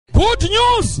Good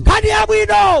news Kani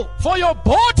yabwino for your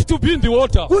boat to be in the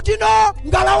water. kuti no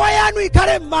ngalawa yanu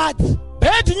ikhale m'madzi.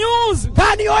 Bad news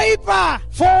Kani yoyipa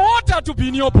for water to be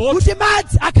in your boat. kuti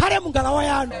madzi akhale mu ngalawa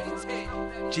yanu.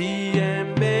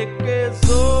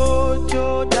 Chiyembekezo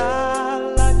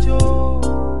chodalacho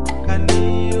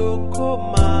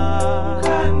kaniyokoma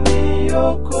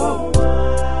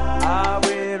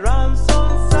awe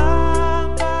ransom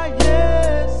sanga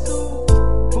Yesu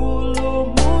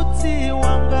pulumutsi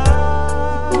wanga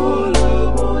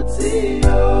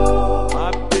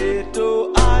mapeto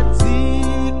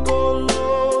adziko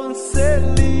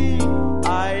lonseli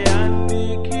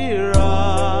ayandikira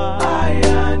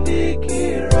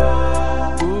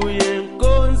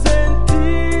uyenkonze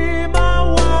mtima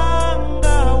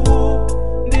wangawo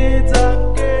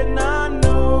ndidzake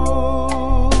nanu.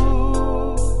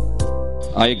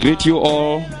 I greet you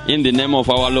all in the name of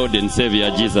our Lord and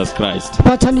Savior Jesus Christ.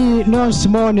 Patani nonse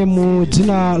mone mu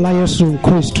dzina la Yesu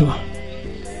Kristo.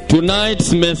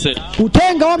 Tonight's message,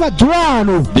 Utenga wa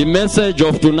madzulo, the message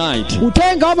of tonight,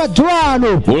 utenga wa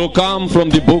madzulo will come from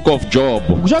the book of Job.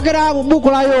 kuchokera mu buku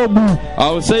la Yobu.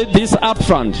 I will say this up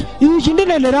front. Ichi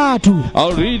ndineneratu.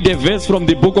 I'll read a verse from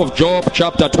the book of Job,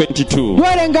 chapter 22.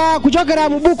 Kuwerenga kuchokera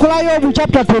mu buku la Yobu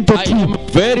chapter I 22. am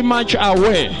very much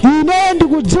aware Ine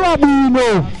ndikudziwa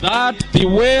bwino that the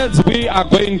words we are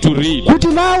going to read kuti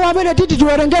mawu amene titi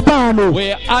tiwerenge pano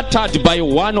were uttered by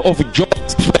one of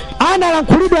Job's friends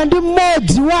analankhulidwa ndi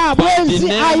mmodzi wa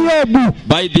abwenzi a Yobu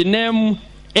by the name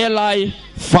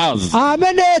Eliphaz.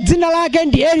 amene dzina lake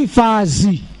ndi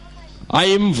Elifazi. I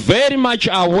am very much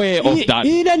aware of that.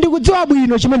 Ine ndikudziwa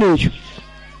bwino chimenecho.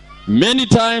 Many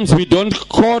times we don't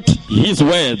quote his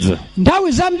words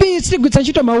Nthawi zambiri sitigwiritsa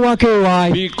ntchito mawu ake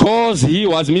wayi because he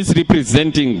was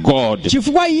misrepresenting God.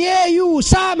 chifukwa iyeyu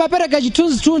samapereka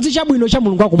chithunzithunzi chabwino cha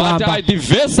Mulungu But akumwamba. the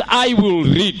verse I will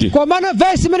read Komano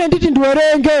vesi imene nditi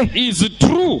ndiwerenge is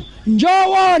true.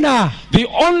 njoona. The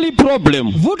only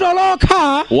problem Vuto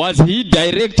lokha was he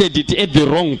directed it at the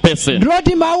wrong person.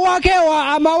 ndiloti mawu akewa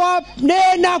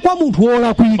amawanena kwa munthu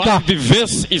wolakwika. But the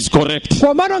verse is correct.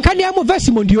 Komano nkhani ya mu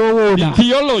vesimo ndi yoona.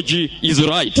 Theology is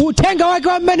right. Uthenga wake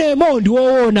wamenemo ndi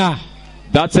woona.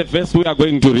 That's a verse we are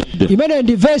going to read. Imene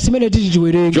ndi vesi imene titi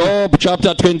tiwerenge. Job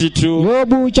chapter 22,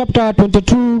 Yobu chapter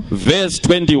 22 verse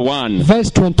 21.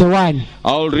 verse 21.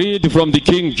 I'll read from the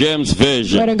King James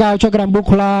Version. Kuwerenga kuchokera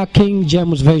m'buku la King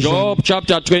James Version. Job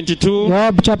chapter 22,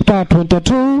 Job chapter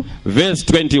 22 verse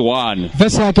 21.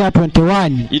 verse yake ya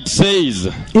 21. It says,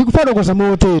 Ikufotokoza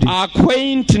motere.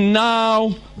 acquaint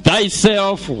now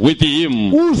thyself with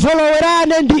him,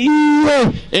 Uzolowerane ndi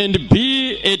iye. and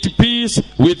be at peace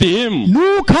with him.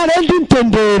 Nukhale ndi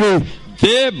mtendere.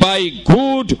 Thereby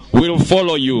good will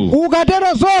follow you.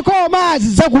 Ukatero zokoma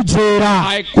zidzakudzera.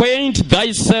 Acquaint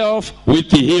thyself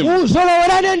with him,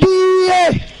 Uzolowerane ndi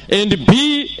iye. and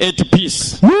be at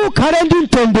peace. Nukhale ndi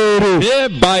mtendere.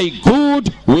 Thereby good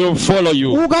will follow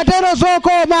you. Ukatero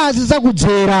zokoma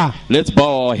zidzakudzera. Let's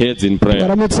bow our heads in prayer.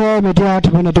 Tikaramutse mitu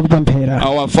yathu pamene tikupemphera.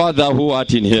 Our Father who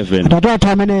art in heaven, Atate athu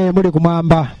amene muli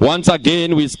kumwamba, once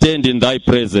again we stand in thy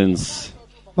presence,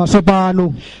 maso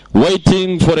panu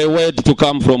waiting for a word to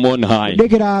come from on high.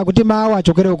 kudekera kuti mawu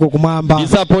achokere uko kumwamba.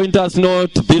 Disappoint us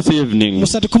not this evening,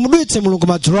 Musatikhumudwitse Mulungu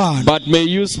madzulo ano. but may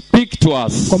you speak to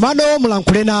us. Komano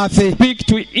mulankhule nafe. Speak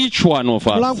to each one of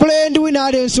us Mulankhule ndi wina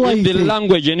aliyense wa in the ife.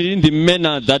 language and in the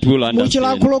manner that we'll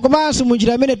understand. Muchilankhulo komanso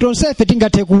munjira imene tonsefe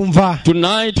tingathe kumva.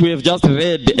 Tonight we have just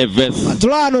read a verse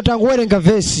Madzulo ano tangowerenga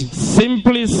vesi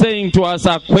simply saying to us,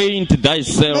 acquaint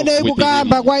thyself imene with him.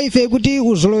 ikukamba kwa ife kuti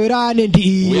uzolowerane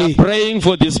ndi We are iye. praying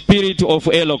for the spirit of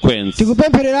eloquence.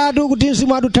 Tikupemphereratu kuti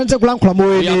mzimu wathu uthandize kulankhula We are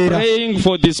moyenera. praying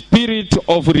for the spirit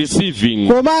of receiving.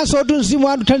 Komanso kuti mzimu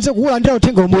wathu uthandize kuwulandira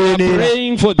uthenga We are moyenera.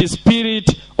 praying for the spirit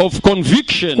of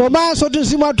conviction, Komanso kuti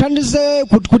mzimu wathu uthandize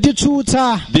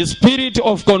kutitsutsa. the spirit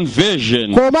of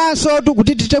conversion, Komanso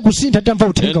kuti tite kusintha tamva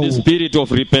uthenga and the uwu. spirit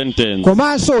of repentance.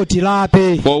 Komanso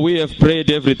tilape. For we have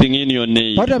prayed everything in your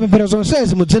name. Pakuti tapemphera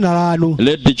zonsezi mu dzina lanu.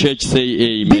 Let the church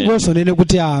say amen. Mpingo nene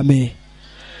kuti ame.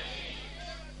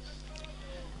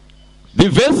 The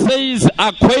verse says,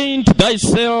 acquaint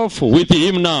thyself with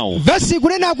him now, Vesi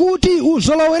kunena kuti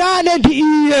uzolowerane ndi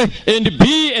iye. and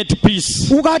be at peace.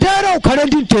 Ukatero ukhale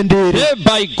ndi mtendere.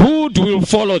 Thereby good will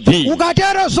follow thee.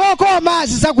 Ukatero zokoma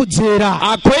zidzakudzera.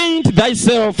 Acquaint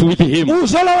thyself with him.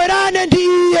 Uzolowerane ndi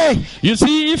iye. You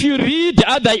see, if you read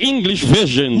other English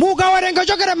versions, Mukawerenga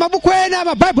chokera mabuku ena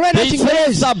mabaibulo ena they say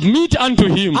Chingerezi. submit unto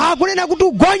him. Akunena kuti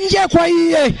ugonje kwa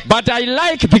iye. But I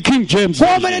like the King James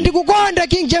Koma version. ndikukonda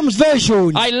King James Version.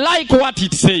 chisoni. I like what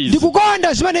it says.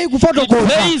 Ndikukonda zimene It ikufotokoza.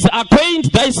 says,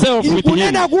 acquaint thyself with him.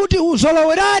 Ikunena kuti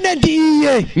uzolowerane ndi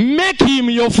iye. Make him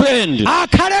your friend.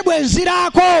 Akhale bwenzi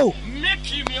lako. Make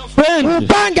him your friend.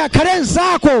 Umpange akhale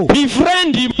nzako.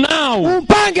 Befriend him now.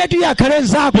 Umpange tu akhale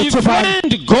nzako tsopano.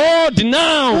 Befriend God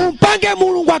now. Umpange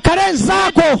Mulungu akhale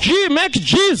nzako. Make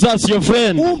Jesus your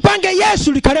friend. Umpange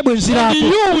Yesu likhale bwenzi And lako.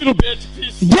 you will be at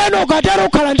peace. Ndiyeno ukatero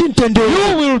ukhala ndi mtendere.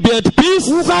 You will be at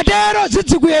peace. Ukatero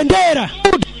zizikuyendera.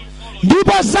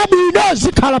 Ndipo zabwino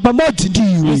zikhala pamodzi ndi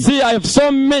You iwe. see, I have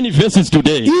so many verses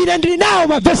today. Ine ndili nawo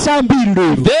mavesi ambiri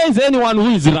lero. If there is anyone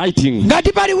who is writing,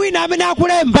 Ngati pali wina amene I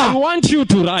akulemba, want you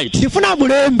to write. ndifuna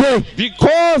mulembe.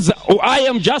 Because I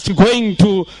am just going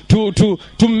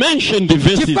to mention the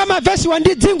verses. Chifukwa mavesi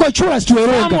wandidzingochula Some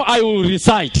sitiwerenga. I will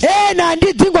recite. Ena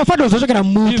ndidzingofotokoza zochokera The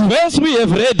mmutu. verse we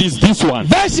have read is this one.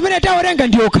 Vesi imene tawerenga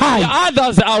ndiyo The khayi.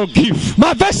 others I'll give.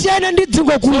 Mavesi ena So if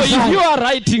ndidzingokuza. you are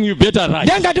writing, you better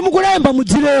write. Ngati mukulemba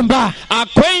mudzilemba.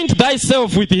 Acquaint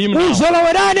thyself with him now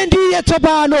Uzolowerane ndi iye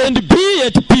tsopano. and be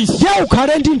at peace. Ya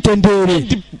ukhale ndi mtendere.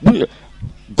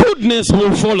 Goodness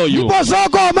will follow you. Ndipo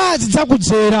zokoma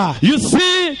zidzakudzera. You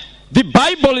see, the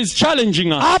Bible is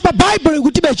challenging us Apa Bible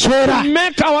ikutibetchera. to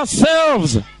make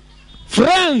ourselves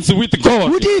friends with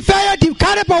God. Kuti ifeyo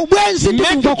tikhale pa ubwenzi ndi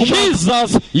Mulungu Make wakumwamba.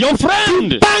 Jesus your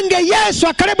friend. Pange Yesu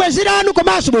akhale bwenzi lanu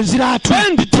komanso bwenzi lathu.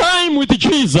 Spend time with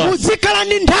Jesus. Muzikhala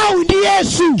ndi nthawi ndi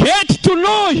Yesu. Get to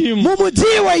know him.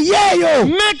 Mumudziwe iyeyo.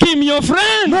 Make him your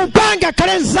friend. Mupange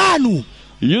akhale nzanu.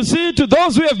 You see, to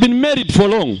those who have been married for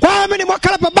long, Kwa amene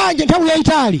mwakhala pa banja nthawi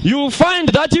yayitali. you find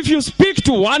that if you speak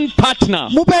to one partner,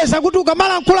 Mupeza kuti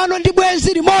ukamalankhulano ndi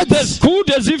bwenzi limodzi. as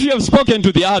good as if you have spoken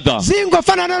to the other.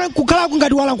 Zingofanana kukhala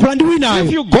ngati walankhula ndi If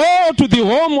winayo. you go to the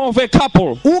home of a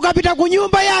couple, Ukapita ku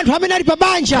nyumba ya anthu amene ali pa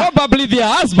banja. probably the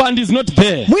husband is not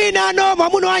there. Mwinano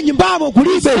mwamuna wa nyumbamo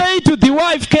kulibe. Say to the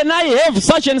wife, can I have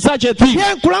such and such a thing?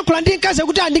 Iye nkulankhula ndi mkazi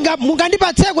kuti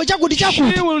mungandipatseko chakuti She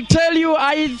chakuti. will tell you,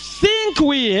 I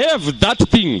think we have that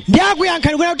thing,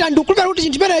 Ndiyakuyankhani kuti ndikukhulupirira kuti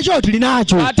chinthu chimenecho tili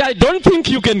nacho. but I don't think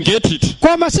you can get it.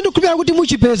 Koma sindikukhulupirira kuti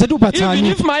muchipeze Even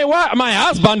tiupatsani. if my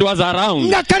husband was around,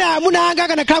 Ngakhale amuna anga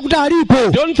akanakhala kuti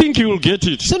alipo. don't think you will get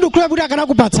it. Sindikukhulupirira kuti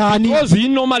akanakupatsani. Because he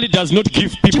normally does not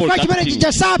give people Chifukwa that chimene thing.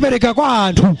 chija sapereka kwa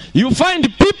anthu. You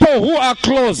find people who are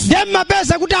close Ndiye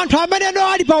mmapeza kuti anthu amene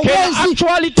ali pa can ubwenzi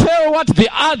actually tell what the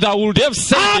other would have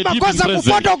said had he been amakoza present.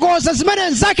 kufotokoza zimene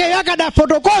nzakeyo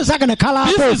akadafotokoza This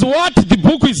akanakhalapo. is what the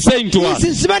book is saying to us.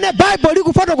 Izi zimene Bible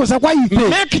likufotokoza kwa ife.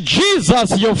 Make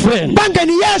Jesus your friend.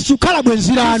 Pangeni Yesu khala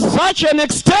bwenzi lanu. Such an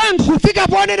extent Kufika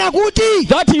ponena kuti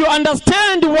that you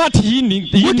understand what he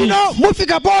needs. kuti no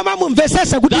mufika poma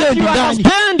mumvesesa kuti iye That ndi you ndani.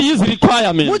 understand his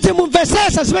requirements. Mudzi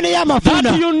mumvesesa zimene iye That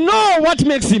amafuna. you know what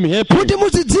makes him happy. Kuti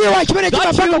muzidziwa chimene That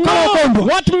chimapanga you kukhala know okondwa.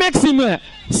 what makes him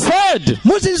sad.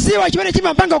 Muzidziwa chimene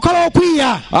chimapanga kukhala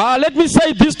okwiya. Let me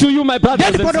say this to you, my brothers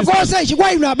and sisters. Ndipotokoza ichi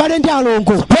kwa inu abale ndi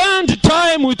alongo. Spend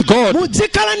time with God.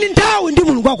 Muzikhala ndi nthawi ndi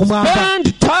Mulungu wakumwamba.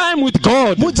 Spend time with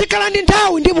God. Muzikhala ndi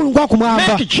nthawi ndi Mulungu wakumwamba.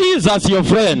 Make Jesus your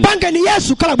friend. Pangeni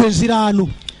Yesu khala bwenzi lanu.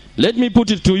 Let me put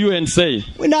it to you and say,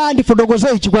 Wina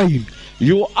ndifotokoze ichi kwa inu.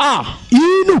 you are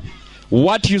Inu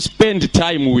what you spend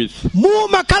time with.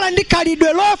 mumakhala ndi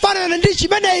khalidwe lofanana ndi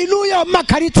chimene inuyo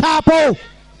mmakhalitsapo.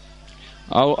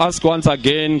 I'll ask once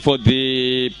again for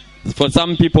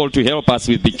some people to help us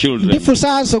with the children.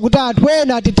 Ndifunsanso kuti anthu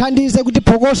ena atithandize kuti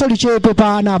phokoso lichepe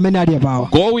pa ana amene ali apawa.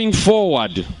 Going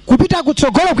forward, Kupita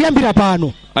kutsogolo kuyambira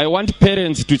pano. I want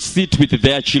parents to sit with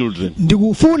their children.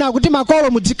 Ndikufuna kuti makolo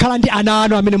muzikhala ndi ana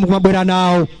anu amene mukumabwera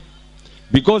nawo.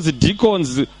 Because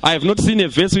deacons, I have not seen a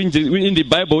verse in the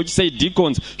Bible which say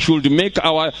deacons should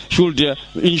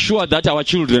ensure that our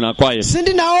children are quiet.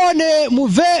 Sindinaone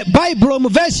Bible mu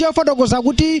verse yofotokoza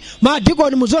kuti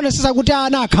madikoni muzionesesa kuti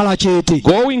ana akhala chete.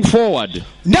 Going forward,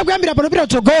 Ndakuyambira pano pita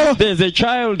kutsogolo. there's a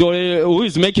child who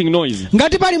is making noise.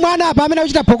 Ngati pali mwana apa amene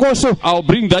akuchita phokoso. I'll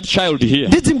bring that child here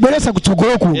Ndidzimbweresa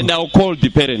kutsogolo kuno. and I'll call the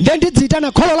parent. Ndiye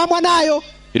ndidziyitana kholo la mwanayo.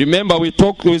 Remember, we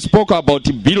spoke about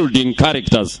building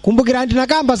characters. Kumbukira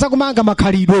ndinakamba zakumanga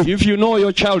makhalidwe. If you know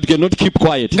your child cannot keep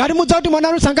quiet, Ngati mudza kuti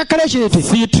mwana sangakhale chete.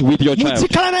 sit with your child.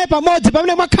 Muzikhala naye pamodzi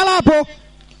pamene mwakhalapo.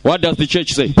 What does the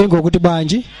church say? Mpingo kuti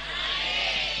bwanji.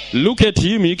 Look at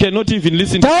him, he cannot even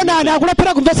listen to Taona ana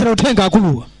akulephera kumvetsera uthenga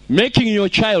akuluwa. making your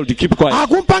child keep quiet.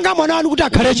 Akumpanga mwana wanu kuti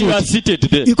akhale You are chete. seated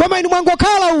there. Ikoma inu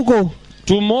mwangokhala uko.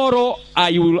 Tomorrow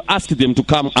I will ask them to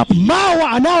come up.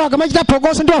 Mawa anawo akamachita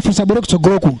phokoso ndiwafunsa bwere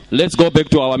kutsogolo kuno. Let's go back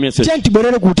to our message. Tiye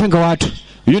tibwerere ku uthenga wathu.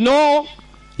 You know,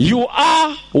 you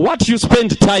are what you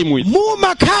spend time with.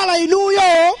 Mumakhala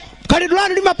inuyo khalidwe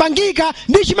lanu limapangika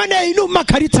ndi chimene inu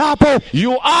mmakhalitsapo.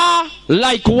 You are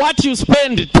like what you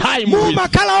spend time with.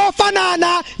 Mumakhala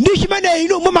ofanana ndi chimene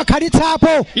inu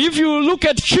mumakhalitsapo. If you look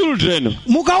at children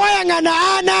Mukawayang'ana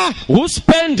ana who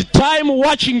spend time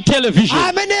watching television,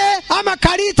 amene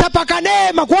amakhalitsa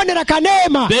pakanema kuonera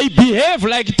kanema, they behave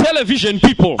like television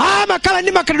people. amakhala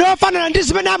ndi makhalidwe ofanana ndi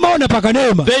zimene amaona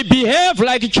pakanema. They behave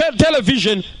like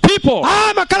television people.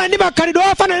 Amakhala ndi makhalidwe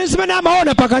ofanana ndi zimene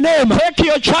amaona pakanema. Take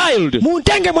your child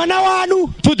Mutenge mwana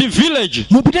wanu to the village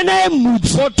mupite naye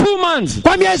m'mudzi for 2 months.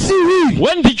 kwa miyezi iwiri.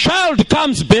 When the child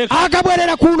comes back,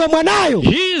 Akabwerera kuno mwanayo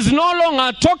he is no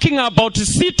longer talking about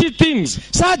city things.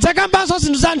 sadzakambanso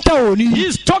zinthu za mtauni, He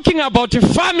is talking about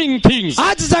farming things.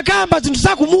 azidzakamba zinthu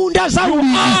za kumunda za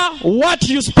ulimi. What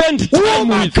you spend time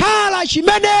with. Umakhala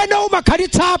chimeneno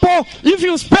umakhalitsapo. If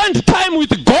you spend time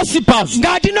with gossipers,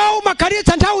 Ngati no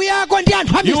umakhalitsa nthawi yako ndi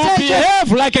anthu you amiseche,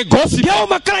 behave like a gossiper. ndiye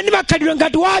umakhala ndi makhalidwe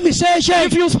ngati wa miseche.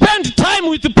 If you spend time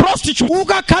with prostitutes,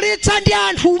 Ukakhalitsa ndi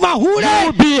anthu you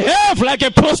mahule, behave like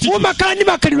a prostitute. umakhala ndi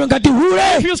makhalidwe ngati hule.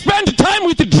 If you spend time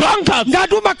with drunkards,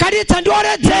 Ngati umakhalitsa ndi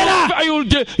oledzera,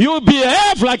 you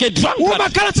behave like a drunkard.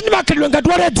 umakhala ndi makhalidwe ngati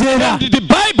oledzera. And the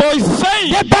Bible is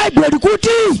saying, Ye Bible likuti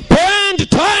spend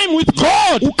time with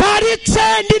God ukhalitse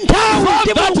ndi nthawi so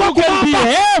ndi that Mulungu you can wakumwamba.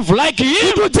 behave like Him.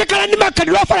 Kuti udzikhala ndi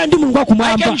makhalidwe ofanana ndi Mulungu I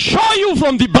wakumwamba. can show you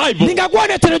from the Bible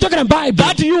Ndingakuonetsera chokera m'Bible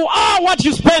that you are what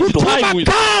you spend kuti time with.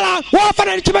 umakhala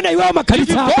wofanana ndi chimene iwe If you go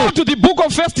umakhalitsapo. to the book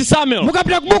of 1 Samuel,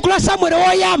 Mukapita ku buku la Samuel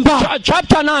woyamba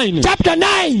chapter 9, chapter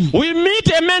 9, we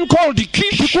meet a man called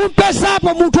Kish,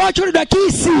 kumpesapo munthu wotchulidwa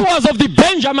Kisi who was of the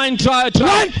Benjamin tribe.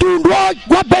 wa mtundu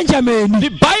wa Benjamini. The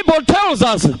Bible tells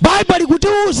us Bible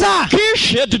likutiuza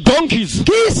Kish had donkeys,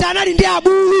 Kisi anali ndi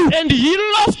abulu, and he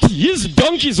lost his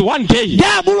donkeys one day. ndi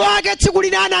abulu ake tsiku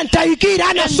lina anamtayikira,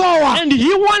 anasowa, And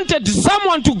he wanted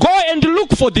someone to go and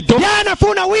look for the ndi donkey.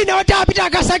 anafuna wina woti apite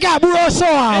akasake abulu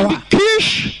osowawa. And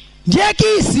Kish Ndiye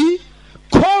Kisi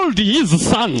called his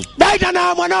son.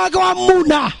 dayitana mwana wake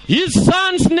wamuna, His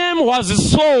son's name was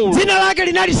Saul. dzina lake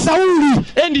linali Sauli,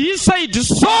 And he said,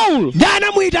 Saul, ndi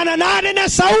anamuyitana nanena you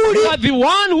Sauli, are the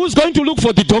one who's going to look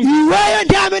for the donkey. iweyo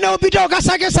ndi amene upita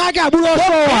ukasakesake abulu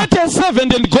osowa. Get a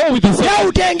servant and go with the servant. Ye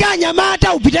utenge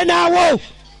anyamata upite nawo.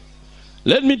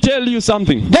 Let me tell you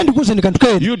something. Ndiye ndikuwuzeni kanthu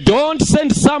kena. You don't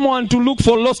send someone to look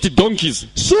for lost donkeys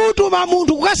Sutuma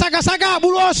munthu kukasakasaka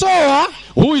abulu osowa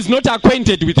who is not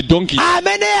acquainted with donkeys.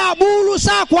 amene abulu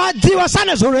sakuwadziwa,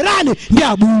 sanazololerane ndi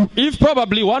abulu. If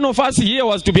probably one of us here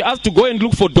was to be asked to go and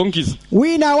look for donkeys,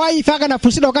 Wina wa ife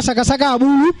akanafunsidwa kukasakasaka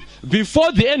abulu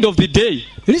before the end of the day,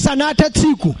 lisanathe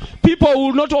tsiku, people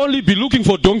will not only be looking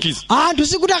for donkeys, anthu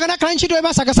sikuti akanakhala ntchito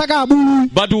yomasakasaka abulu,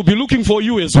 but will be looking for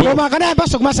you as well. koma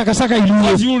akanayambanso kumasakasaka inuyo,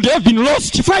 Because you would have been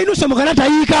lost. chifukwa inunso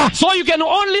mukanatayika. So you can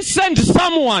only send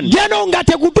someone Ndiyeno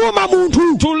ungathe kutuma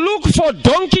munthu to look for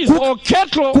donkeys or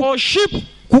cattle or sheep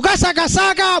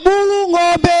kukasakasaka abulu,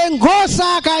 ng'ombe,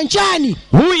 nkhosa, kanchani,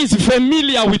 who is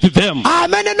familiar with them.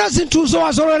 ameneno zinthuzo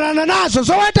wazololerana nazo Are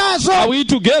zowetazo. we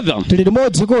together? Tili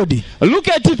limodzi kodi? Look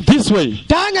at it this way.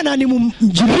 Tayang'anani mu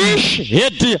njira. Kish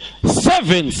had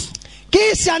servants,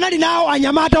 Kisi anali nawo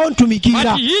anyamata but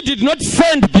ontumikira, he did not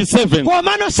send the servants.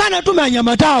 komano sanatume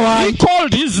anyamatawa. He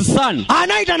called his son.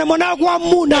 Anayitana mwana wake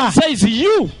wamuna, Says,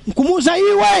 you nkumuza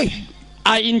iwe,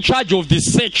 are in charge of the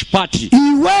search party.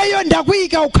 iweyo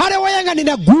ndakuyika ukhale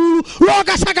woyang'anira gulu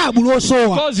lokasaka abulu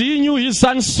osowa. Because he knew his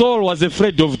son Saul was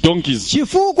afraid of donkeys.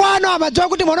 Chifukwa ano amadziwa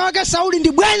kuti mwana wake Sauli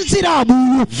ndi bwenzi la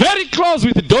abulu, Very close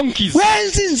with donkeys.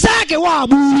 bwenzi nzake wa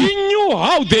abulu, He knew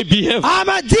how they behave.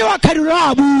 amadziwa khalidwe la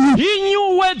abulu, He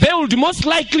knew where they would most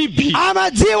likely be.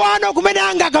 amadziwa ano kumene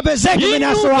angakapezeke He kumene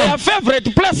knew their asowa,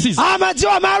 favorite places.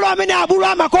 amadziwa malo amene abulu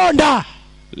amakonda.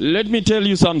 Let me tell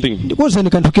you something. Ndikuwuzeni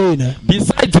kanthu kena.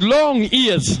 Besides long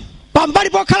ears Pambali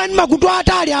pokhala ndi makutu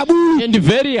atali abulu, and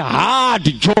very hard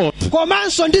jaws,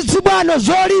 komanso ndi zibwano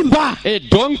zolimba, a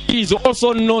donkey is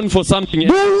also known for something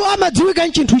else. bulu amadziwika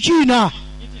nchinthu china,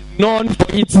 Known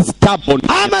for its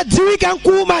stubbornness. amadziwika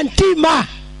nkuuma mtima.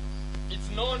 It's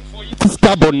known for its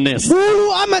stubbornness.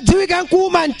 Bulu amadziwika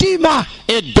nkuuma mtima.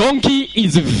 A donkey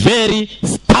is very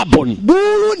stubborn.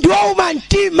 Bulu ndi wauma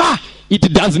mtima,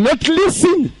 It does not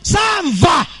listen.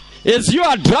 samva. As you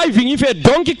are driving, if a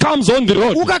donkey comes on the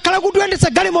road, Ukakhala kuti uyendetsa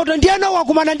galimoto ndiyeno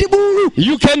wakumana ndi bulu,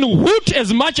 you can hoot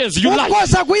as much as you like.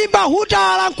 ukhoza kuimba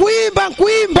hutala,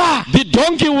 nkuimba. The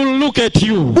donkey will look at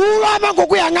you Bulu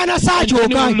amangokuyang'ana and then he will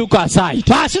sachoka, look aside.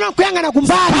 basi nakuyang'ana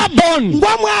kumbali. Stubborn.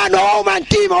 Ngwamwano wauma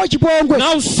mtima wachipongwe.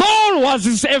 Now Saul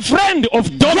was a friend of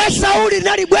Ye donkeys, Sauli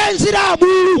linali bwenzi la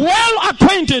abulu, well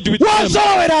acquainted with them.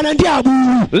 wozolowerana ndi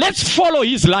abulu. Let's follow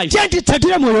his life. Tiye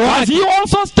titsatire moyo Was wake. he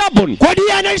also stubborn? Kodi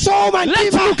iye analinso soma Let's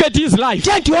mtima look at his life.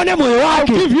 tiye tione moyo I'll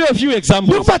wake give you a few examples.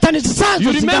 ndikupatsani You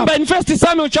zisanzo remember zingapo. in 1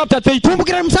 Samuel chapter 13,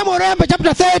 kumbukira msamuel oyamba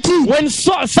chapter 30 when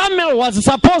Samuel was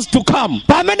supposed to come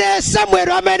pamene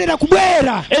samueli amayenera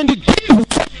kubwera and give,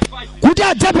 kuti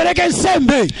adzapereke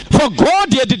nsembe for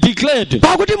God had declared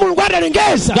pakuti mulungu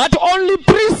adalengeza that only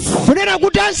priests kunena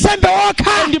kuti ansembe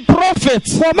okha and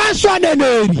prophets komanso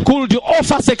aneneri could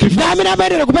offer ndi sacrifice. amene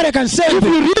amayenera kupereka If nsembe.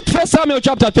 you read 1 Samuel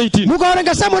chapter 13,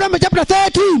 mukawerenga samuel oyamba chapter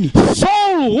 13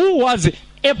 Saul, who was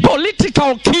a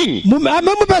political king,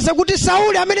 mumupeza kuti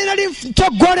sauli amene anali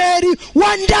mtsogoleri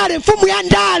wa ndale, mfumu ya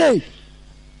ndale,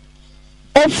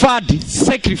 offered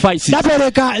sacrifices,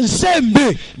 adapereka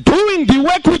nsembe doing the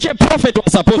work which a prophet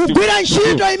was supposed to kugwira do.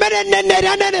 ntchito imene mneneri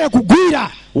anayenera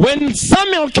kugwira. When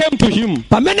Samuel came to him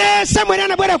pamene samueli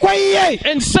anabwera kwa iye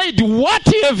and said, "What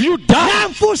have you done?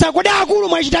 namfunsa kodi akulu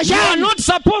mwachita You are chani, not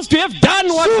supposed to have done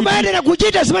what you did." sumayenera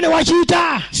kuchita zimene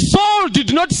wachita. Saul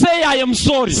did not say, "I am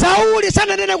sorry." sauli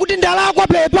sananene kuti ndalakwa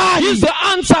pepani. His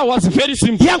answer was very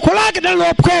simple. yankho lake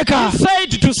dalilophweka. He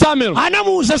said to Samuel,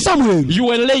 anamuwuza samueli, "You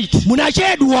were late.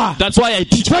 munachedwa That's why I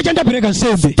teach." chifukwa chandapereka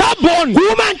nsembe. Stubborn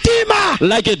kuuma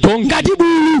mtima like a donkey, ngati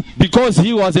bulu, because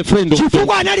he was a friend of God.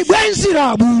 chifukwa anali bwenzi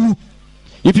la bulu.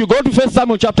 If you go to 1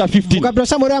 Samuel chapter 15, ukapita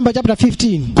samueli oyamba chapter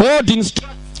 15 God instructs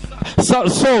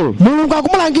Saul mulungu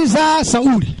akumulangiza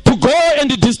sauli to go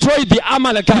and destroy the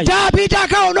Amalekites. tapita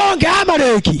akaononge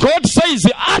amaleki. God says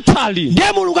utterly,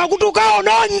 ndiye mulungu akuti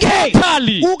ukaononge,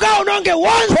 utterly, ukaononge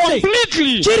wonse,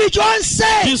 completely chilichonse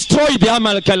destroy the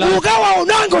Amalekites.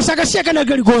 ukawaononge usakasiyekana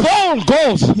kalikonse. Saul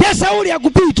goes, ndiye sauli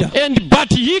akupita, but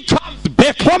he comes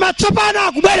back koma tsopano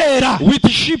akubwerera with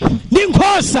sheep ndi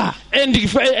nkhosa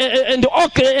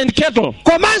and cattle.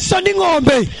 komanso ndi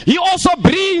ng'ombe. He also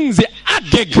brings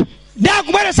Agag, ndiye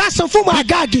akubweresanso mfumu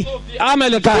agagi,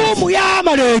 Amalekites. mfumu ya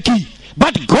amaleki.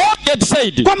 But God had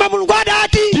said, koma mulungu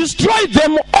adati destroy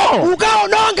them all,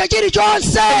 ukaononge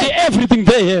chilichonse everything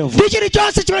they have. ndi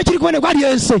chilichonse chimene chili kumene kwa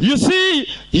aliyense. You see,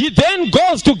 he then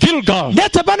goes to Gilgal. ndiye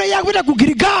tsopano iye akupita ku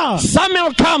giligala.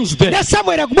 Samuel comes there. ndiye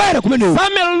samueli akubwera kumeneko.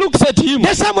 Samuel looks at him.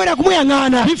 ndiye samueli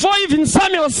akumuyang'ana. Before even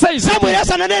Samuel says, samueli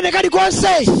asananene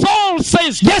kalikonse, Saul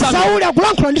says to ndiye Samuel, sauli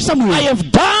akulankhula ndi "I samueli. have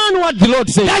done what the Lord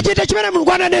said." ndachita chimene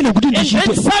mulungu ananena kuti And then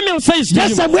ndichite. Samuel says to ndiye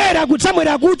him, samueli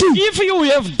akuti "If you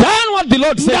have done what the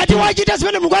Lord said, ngati wachita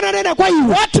zimene mulungu ananena kwa iwe,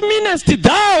 what meanest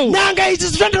thou? nanga izi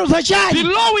zitanthauza The chani?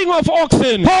 lowing of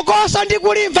oxen, phokoso ndi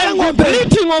kulimva la and the ng'ombe,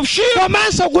 bleating of sheep,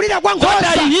 komanso kulira kwa what I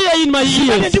nkhosa hear in my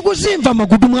zimene ears." ndikuzimva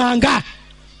makutu mwanga.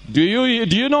 Do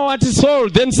you know what Saul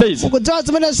then says? ukudziwa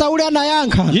zimene sauli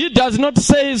anayankha? He does not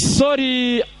say,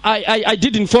 "Sorry, I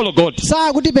didn't follow God."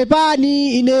 sakuti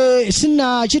pepani ine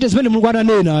sinachite zimene mulungu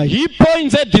ananena. He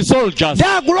points at the soldiers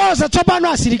ndakuloza tsopano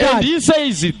and asilikali, he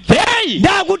says, "They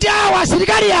ndakuti awa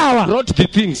asilikali awa brought the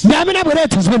things." ndi amene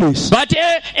abweretsa zimenezi. But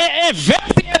a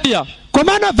very earlier,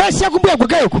 komano vesi yakumbuya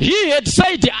kwakeko he had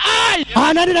said, "I."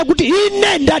 ananena kuti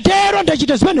ine ndatero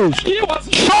ndachita zimenezi. He was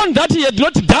shown that he had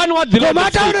not done what the Lord koma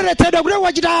had said. ataoneretsedwa kuti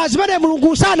wachita zimene mulungu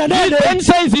He sananene. then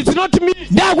says, "It's not me."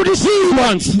 ndakuti si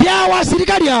Once. ndi awa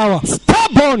asilikali awa.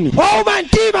 Stubborn, wauma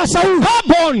mtima sauli,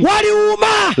 stubborn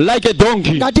waliuma like a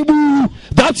donkey. ngati bulu.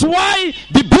 That's why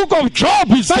the book of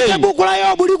Job is pake saying, buku la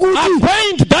yobu likuti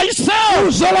 "Acquaint thyself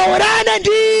uzolowerane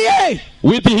ndiye,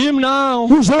 with him now.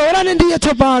 uzolowerane ndiye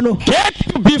tsopano,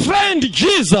 Get to befriend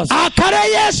Jesus akhale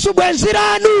yesu bwenzi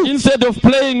lanu, instead of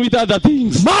playing with other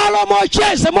things." malo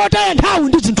mocheza motaya nthawi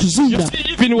ndi zinthu zina.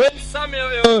 Even when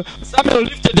Samuel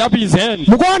lifted up his hand,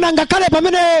 mukuona ngakhale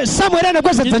pamene samueli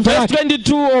anakweza in dzanja verse lake,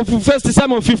 22 of 1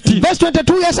 Samuel 15, verse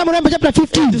 22 ya samueli chapter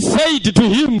 15, said to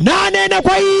him, nanena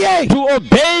kwa iye, "To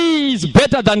obey is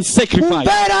better than sacrifice.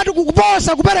 kumvera ati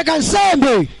kukuposa kupereka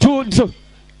nsembe,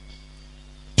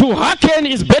 To hearken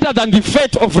is better than the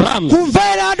fat of rams.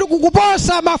 kumvera ati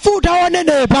kukuposa mafuta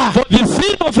onenepa, For the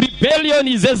sin of rebellion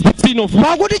is as the sin of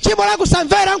witchcraft." pakuti tchimo la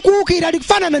kusamvera nkuwukira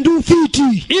likufanana ndi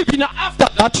ufiti. Even after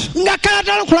that, ngakhale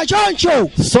atalankhula choncho,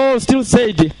 Saul still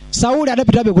said, sauli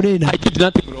adapitabe kunena, "I did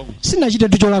nothing wrong." sinachita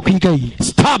ndi cholakwika ine.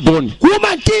 Stubborn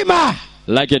kuuma mtima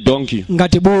like a donkey.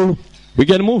 ngati bulu. We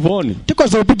can move on.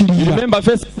 tikoza kupitilira. Remember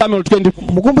 1 Samuel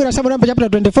 24. mukumbukira samueli chapter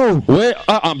 24, Where,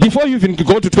 before you even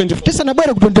go to 24,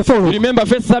 tisanabwere ku 24, remember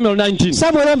 1 Samuel 19.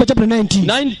 samueli chapter 19.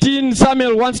 19,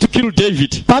 Samuel wants to kill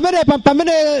David.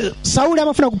 pamene sauli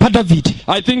amafuna kupha davide,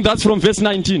 I think that's from verse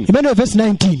 19. imeneyo verse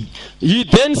 19. He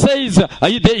then says,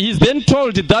 he's then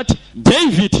told that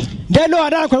David ndeno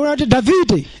adalankhula kuti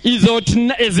davide is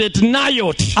at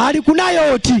Nayot, ali ku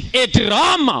nayoti, at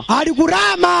Ramah. ali ku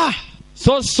rama.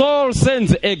 So Saul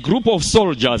sends a group of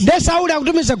soldiers nde sauli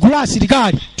akutumiza gulu la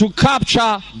asilikali to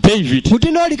capture David.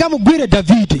 kuti no likamugwire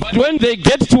davide. But when they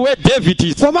get to where David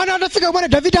is, komano atafika kumene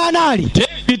davide anali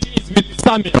David is with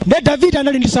Samuel. nde davide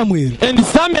anali ndi samueli And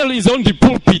Samuel is on the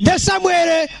pulpit, nde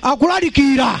samueli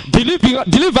akulalikira delivering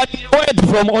a word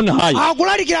from on high.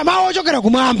 akulalikira mawu ochokera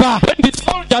kumwamba. When the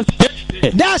soldiers get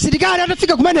there, nde asilikali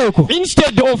atafika kumeneko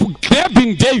instead of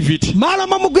grabbing David, malo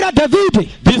momugwira davide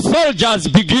the soldiers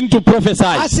begin to prophesy.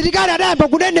 asilikali adayamba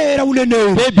kunenera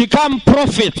uneneri, They become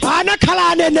prophets. anakhala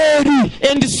aneneri.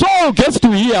 And Saul gets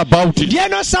to hear about it.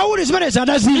 ndiyeno sauli zimenezi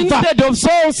anazimva. Instead of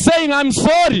Saul saying, I'm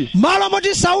sorry, malo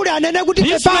moti sauli anene kuti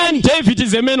this man pepani David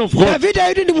is a man of God, davide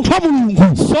yuti ndi munthu wa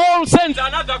mulungu. Saul sends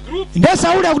another group, nde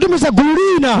sauli akutumiza gulu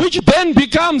lina which then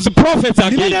becomes prophets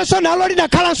again. limenenso nalo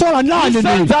linakhalanso He lananeneri.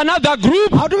 sends another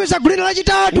group, akutumiza gulu lina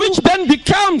lachitatu which then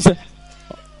becomes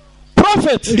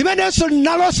prophets. limenenso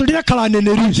nalonso linakhala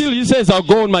aneneri. Till he says, I'll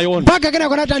go on my own. mpaka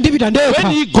kenako anati andipita When ndekha.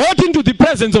 he got into the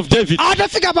presence of David,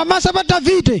 atafika pamaso pa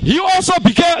davide he also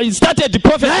he started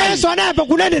prophesying. nayenso anayamba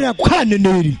kunenera kukhala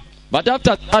neneri. But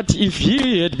after that, if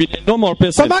he had been a normal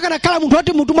person, koma akanakhala munthu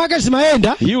woti mutu mwake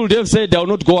zimayenda he would have said, I will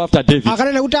not go after David.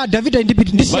 akanena kuti davide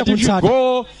ndisiya But if you kumtsata.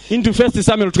 go into 1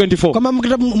 Samuel 24, koma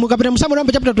mukapita musamuel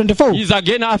yamba chapter 24 he's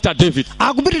again after David.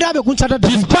 akupitirirabe kumtsata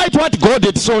davide Despite what God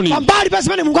had shown him, pambali pa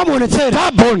zimene mulungu amuonetsera.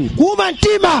 stubborn kuuma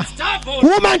mtima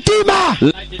kuuma mtima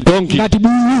like a donkey, ngati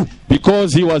bulu,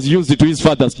 because he was used to his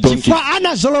father's donkey. chifukwa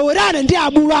anazolowerana ndi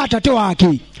abulu a atate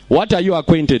wake. What are you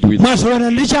acquainted with?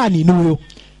 mwazolowerana ndi chani inuyo?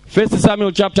 1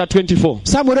 Samuel chapter 24.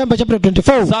 samuel yamba chapter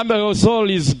 24 Saul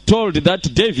is told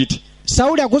that David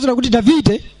sauli akuwuzira kuti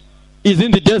davide is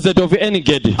in the desert of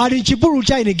En-Gedi. ali mchipululu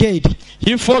cha En-Gedi.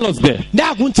 He follows there. ndi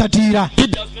akumtsatira. He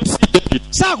does not see David,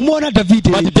 sakumuona davide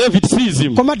but David sees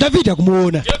him. koma davide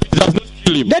akumuona. David does not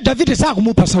kill him. nde davide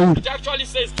sakumupha sauli. It actually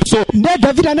says so. nde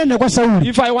davide ananena kwa sauli,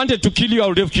 If I wanted to kill you, I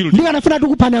would have killed you. ndikanafuna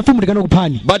tikuphani mfumu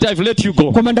ndikanakuphani, But I've let you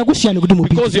go koma ndakusiyani kuti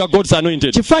because mupite you are God's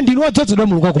anointed. chifukwa ndinu wodzozedwa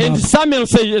mulungu And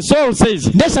wakumwamba. Saul says,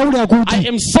 nde sauli I akuti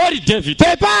am sorry, David.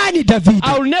 pepani davide,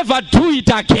 I will never do it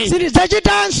again.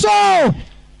 sindidzachitanso.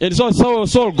 And so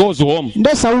Saul goes home.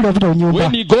 nde sauli apita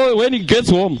kunyumba. When he gets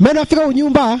home, mmene afika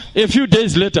kunyumba a few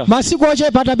days later, masiku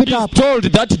ochepa he's atapitapo told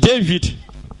that David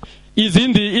is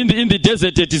in the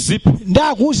desert at Zip. nde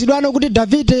akuwuzidwano kuti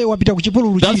davide wapita ku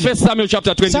chipululu That's china. 1 Samuel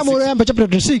chapter samuel 26. yamba chapter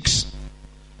 26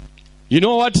 You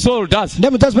know what Saul does? nde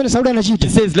mudzazi pamene sauli He anachita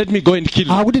says, let me go and kill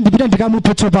him. akuti ndipita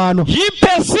ndikamuphe tsopano. He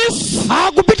persists,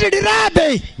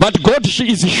 akupitirirabe but God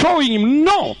is showing him,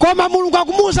 no, koma mulungu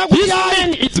akumuwuza this kuti ayi,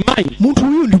 man is mine. munthu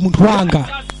uyu ndi munthu wanga.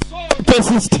 Saul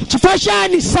persists chifukwa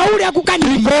chani sauli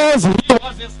akukanira? because he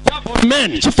was a stubborn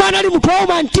man. chifukwa anali munthu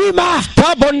wauma mtima.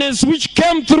 Stubbornness which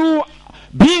came through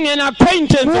being an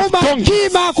acquaintance of kuuma donkeys.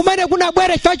 mtima kumene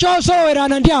kunabwera chifukwa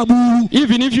chosolowerana ndi abulu.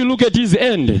 Even if you look at his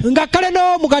end, ngakhale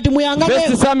no mukati 1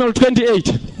 muyang'ane Samuel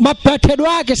 28, mapathedwe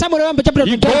ake samuel yamba chapter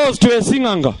he 28 goes to a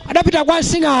sing'anga. adapita kwa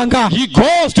nsing'anga. He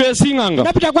goes to a sing'anga.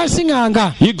 adapita kwa nsing'anga.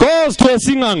 He goes to a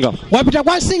sing'anga. wapita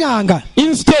kwa nsing'anga.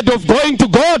 Instead of going to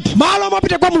God, malo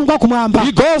mopita kwa mulungu akumwamba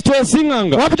he goes to a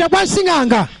sing'anga. wapita kwa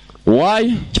nsing'anga.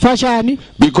 Why? chifukwa chani?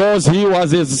 Because he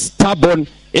was as stubborn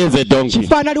as a donkey.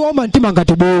 chifukwa anali wauma mtima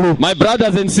ngati bulu. My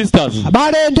brothers and sisters,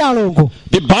 abale ndi alongo,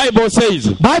 the Bible says,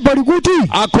 baibulo likuti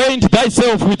acquaint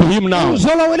thyself with him now.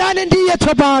 uzolowerane ndi iye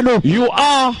tsopano. You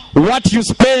are what you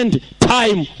spend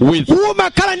time with.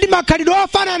 umakhala ndi makhalidwe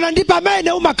ofanana ndi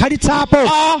pamene umakhalitsapo.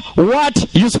 Are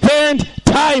what you spend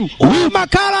time with.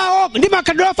 umakhala ndi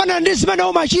makhalidwe ofanana ndi zimene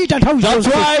umachita nthawi That's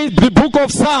zonse. why the book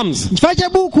of Psalms, chifukwa cha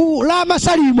buku la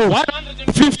masalimo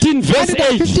 115 verse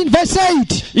 8, 15 verse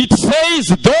 8 it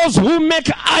says, those who make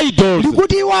idols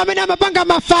likuti iwo amene amapanga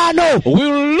mafano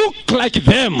will look like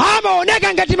them.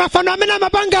 amaoneka ngati mafano amene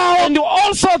amapangawo, And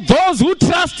also those who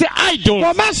trust idols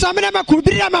komanso amene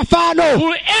amakhulupirira mafano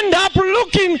will end up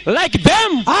looking like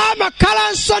them.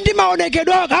 amakhalanso ndi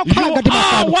maonekedwe akukhala You ngati are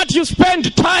mafano. what you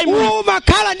spend time with.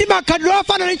 umakhala ndi makhalidwe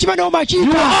ofanana ndi chimene You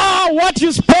umachita. are what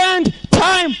you spend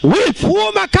time with.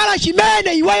 umakhala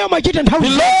chimene iweyo umachita nthawi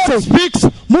The Lord zonse. speaks.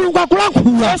 mulungu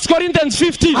akulankhula. 1 Corinthians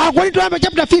 15 akorinto yamba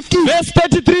chapter 15 verse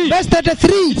 33 verse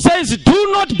 33 says,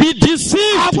 do not be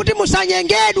deceived. akuti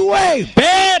musanyengedwe.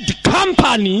 Bad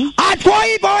company anthu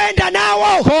oyipa oyenda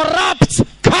nawo corrupts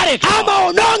character.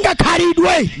 amaononga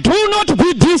khalidwe. Do not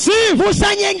be deceived.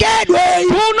 musanyengedwe.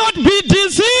 Do not be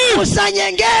deceived.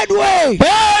 musanyengedwe.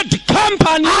 Bad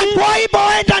company anthu oyipa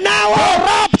oyenda nawo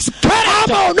corrupts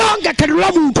character. amaononga khalidwe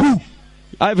la munthu.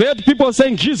 I've heard people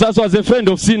saying Jesus was a friend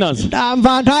of sinners.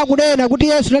 ndamva anthu akunena kuti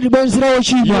yesu anali bwenzi la You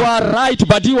ochimwa. are right,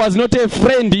 but he was not a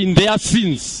friend in their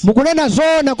sins. mukunena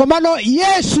zoona komano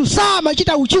yesu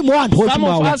samachita uchimo wa anthu Some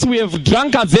of ochimwawo. us, we have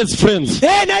drunkards as friends.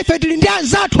 ena ife tili ndi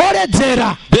anzathu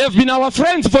oledzera, They have been our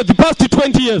friends for the past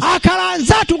 20 years. akhala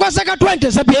anzathu kwa zaka 20 And we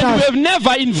zapitazo, have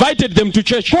never invited them to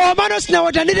church. komano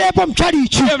sinawatanirepo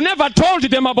mchalichi, We have never told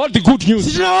them about the good news.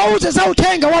 sitinawawuze za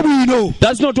uthenga wabwino.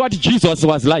 That's not what Jesus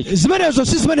was like. zimenezo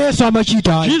si zimene yesu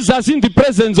amachita. Jesus, in the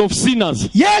presence of sinners,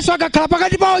 yesu akakhala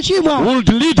pakati pa ochimwa would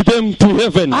lead them to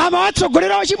heaven.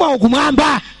 amawatsogolera ochimwawo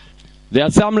kumwamba. There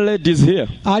are some ladies here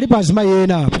alipo azimayi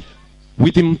ena apo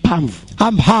with impamvu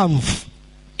amphamvu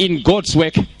in God's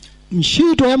work,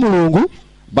 ntchito ya mulungu,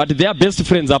 but their best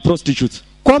friends are prostitutes.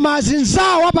 koma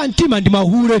azinzawo apamtima ndi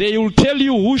mahule. They will tell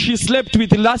you who she slept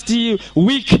with last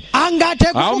week,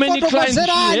 angathe how many clients she had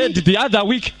kukufotokozerani the other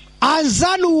week,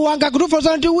 anzanuwo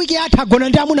angakutifotokozera kuti wiki yatha agona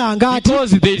ndi amuna angati,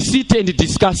 because they sit and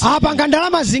discuss. apanga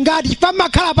ndalama zingati, chifukwa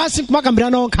mmakhala pansi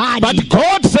kumakambirana nkhani. But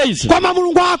God says, koma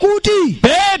mulungu akuti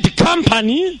bad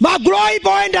company magulu oyipa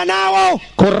oyenda nawo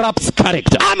corrupts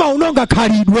character. amaunonga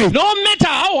khalidwe. No matter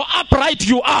how upright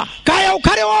you are. kaya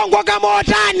ukhale wongoka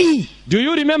motani. Do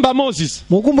you remember Moses?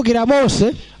 mukumbukira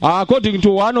mose, According to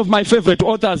one of my favorite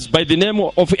authors by the name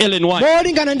of Ellen White,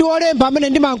 molingana ndi olemba amene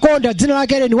ndimankonda dzina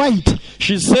lake Ellen White,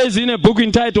 she says in a book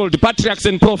entitled Patriarchs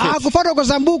and Prophets,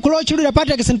 akufotokoza m'buku lotchulira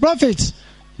Patriarchs and Prophets,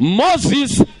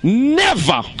 Moses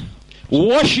never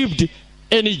worshipped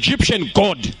an Egyptian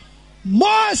god.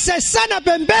 mose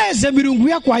sanapembeze milungu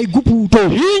ya ku Aigupto.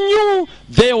 He knew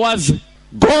there was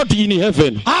God in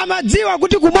heaven. amadziwa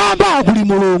kuti kumwamba kuli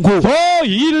mulungu, Oh,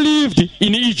 he lived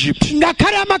in Egypt.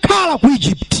 ngakhale amakhala ku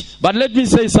Egypt. But let me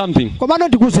say something. komano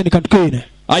ndikuwuzeni kanthu kena.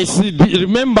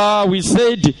 Remember, we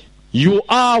said you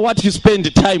are what you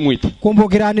spend time with.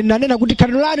 kumbukirani nanena kuti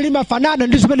khalidwe lanu limafanana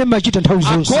ndi zimene mmachita nthawi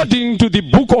zonse. According to the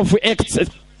book of Acts,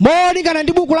 molingana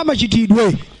ndi buku la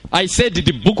machitidwe, I said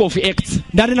the book of Acts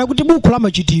ndanena kuti buku la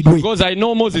machitidwe. because I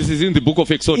know Moses is in the book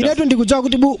of Exodus. inetu ndikudziwa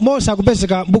kuti mose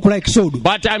akupezeka buku la Exodo,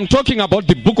 But I'm talking about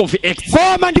the book of Acts,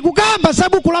 koma ndikukamba za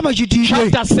buku la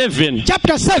machitidwe chapter 7,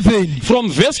 chapter 7 from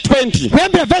verse 20.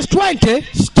 kuyambira verse 20.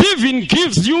 Stephen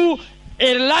gives you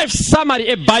a life summary,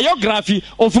 a biography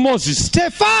of Moses.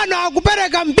 Stefano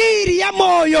akupereka mbiri ya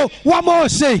moyo wa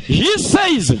mose. He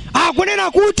says,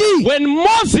 akunena kuti when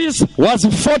Moses was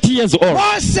 40 years old,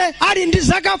 mose ali ndi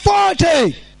zaka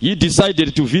 40 he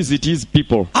decided to visit his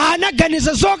people.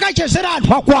 anaganiza zokachezera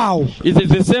anthu akwawo. It is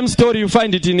the same story, you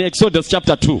find it in Exodus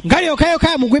chapter 2. ngali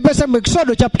yokhayokhayo mukuipesa mu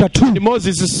Exodo chapter 2.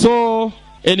 Moses saw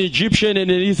an Egyptian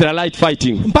and an Israelite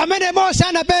fighting. pamene mose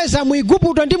anapeza mu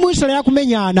Igupto ndi mu Israeli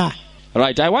akumenyana.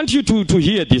 Right, I want you to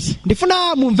hear this.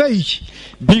 ndifuna mumve ichi.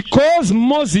 Because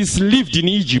Moses lived in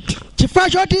Egypt, chifukwa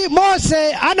choti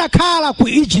mose anakhala ku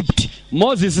Egypt,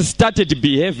 Moses started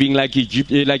behaving like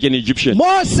an Egyptian.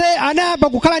 mose anayamba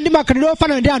kukhala ndi makhalidwe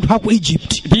ofanana ndi anthu aku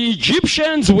Egypt. The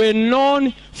Egyptians were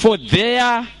known for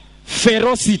their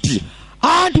ferocity.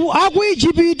 anthu aku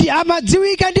Egypt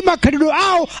amadziwika ndi makhalidwe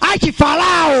awo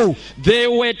achifarao. They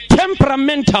were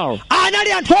temperamental.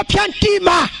 anali anthu opsa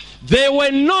mtima, They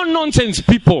were no-nonsense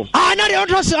people. anali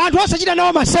anthu osachita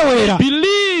nawo masewera.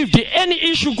 Believed any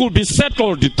issue could be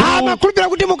settled through. amakhulupirira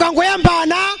kuti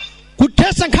mukangoyambana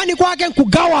kuthetsa nkhani kwake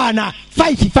nkugawana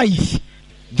 5-5.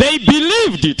 They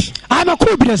believed it.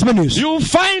 amakhulupirira zimenezo. You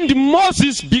find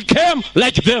Moses became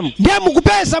like them ndiye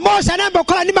mukupeza mose anayamba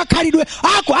kukhala ndi makhalidwe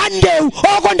ako andewu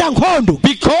okonda nkhondo,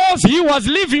 because he was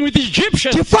living with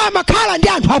Egyptians. chifukwa amakhala ndi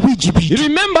anthu aku Egypt.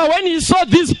 Remember when he saw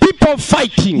these people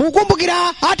fighting,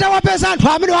 mukumbukira atawapeza anthu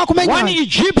amene one wakumenyana,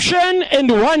 Egyptian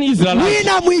and one Israelite.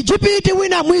 wina mu Egypt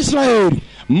wina mu Israeli.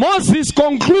 Moses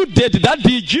concluded that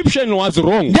the Egyptian was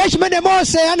wrong. ndiye chimene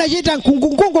mose anachita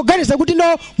nkungoganiza kuti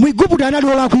no mu Igupto anali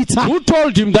olakwitsa. Who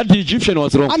told him that the Egyptian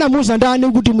was wrong? anamuwuza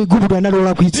ndani kuti mu Igupto anali The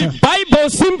olakwitsa? Bible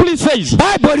simply says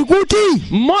Bible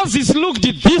ikuti Moses looked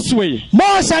this way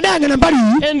mose anayang'ana mbali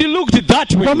iyi and he looked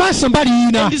that way, komanso mbali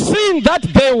ina, and seeing that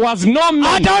there was no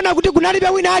man, ataona kuti kunalibe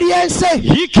wina aliyense,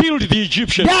 he killed the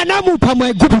Egyptian. ndiye anamupha mu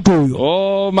Iguptoyo.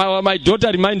 Oh, my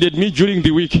daughter reminded me during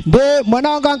the week, ndiye mwana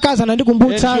wanga mkazi and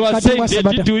anandikumbutsa she was kati saying, mwa "Daddy,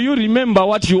 sabata, do you remember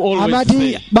what you always amati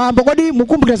say?" bambo kodi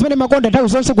mukumbukira zimene makonda nthawi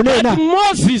zonse kunena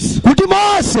Moses kuti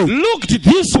mose looked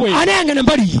this way anayang'ana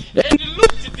mbali iyi and he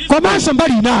looked this komanso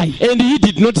mbali inayi, and he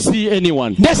did not see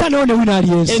anyone, ndiye sanaone wina and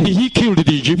aliyense, he killed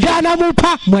the Egyptian, ndiye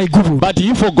anamupha mu Igupto, but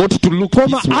he forgot to look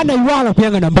koma this way. anayiwala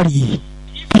kuyang'ana mbali iyi.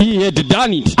 He had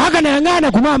done it.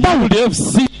 akanayang'ana kumwamba Would have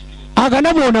seen.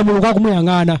 akanamuona mulungu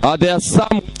akumuyang'ana. There are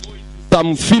some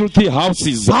some filthy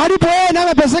houses, alipo ena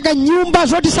amapezeka nyumba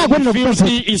zoti sakwenera kupezeka,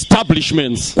 filthy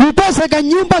establishments. kupezeka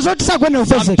nyumba zoti sakwenera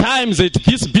kupezeka. Sometimes at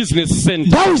this business center,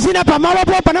 Ndau zina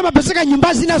pamalopo panamapezeka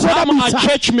nyumba zina some are zodabwitsa,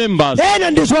 church members,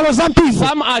 ena ndi ziwalo za mpingo,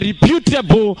 some are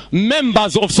reputable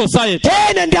members of society.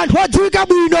 ena ndi anthu odziwika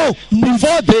bwino.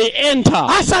 Before they enter,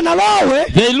 Asanalowe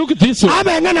they look this way,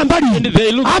 amayang'ana mbali, and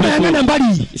they look this amayang'ana way.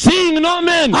 mbali, Seeing no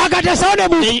man, akati asaone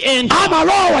munthu they enter.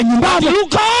 amalowa nyumbamo.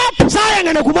 Look up!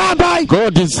 Sayang'ana kumwamba,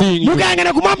 God is seeing you.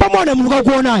 mukayang'ana kumwamba muone mulungu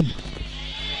akuonani.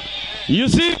 You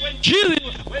see,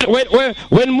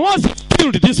 when Moses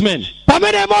killed this man,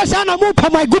 Pamene Mose anamupha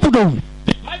Mwaigupto,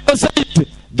 the Bible said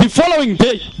the following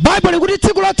day, Bible ikuti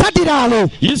tsiku lotsatiralo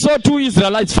he saw two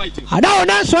Israelites fighting.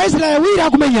 adaonanso Aisraeli awiri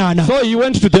akumenyana, So he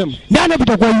went to them. ndi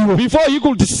anapita kwa iwo. Before he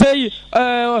could say,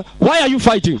 why are you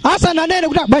fighting? Asananene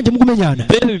kuti bwanji mukumenyana,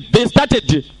 They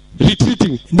started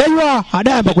retreating. ndi iwo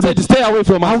adayamba Said, kuti stay away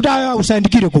from us. akuti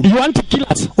usayandikire kuno. You want to kill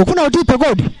us? Ukuna utipe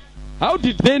kodi? How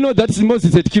did they know that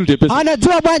Moses had killed a person?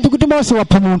 Anadziwa bwanji kuti Mose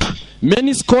wapha munthu?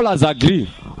 Many scholars agree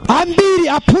Ambiri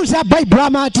aphunzitsi a Baibulo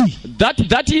amati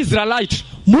that Israelite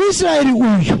Muisraeli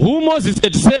uyu who Moses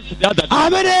had saved the other day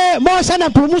amene Mose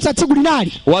anampulumutsa tsiku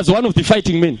linali was one of the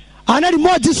fighting men. anali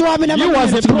mmodzinso amene He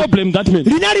was a problem, that man.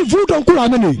 linali vuto mkulu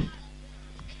ameneyo.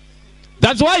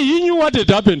 That's why he knew what had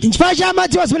happened. N'chifukwa cha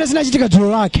amadziwa zimene zinachitika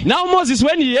dzulo lake. Now Moses,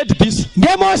 when he heard this,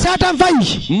 Ndiye Mose atamva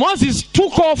ichi, Moses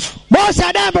took off Mose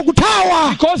adayamba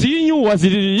kuthawa, because he knew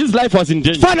his life was in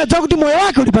danger. chifukwa anadziwa kuti moyo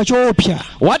wake uli pa choopsa.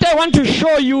 What I want to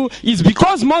show you is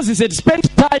because Moses had spent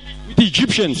time with the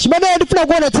Egyptians, Chimene ndifuna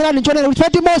kuonetserani nchonena kuti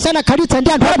pati Mose anakhalitsa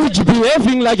ndi anthu aku Igupto,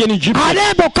 behaving like an Egyptian.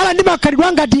 adayamba kukhala ndi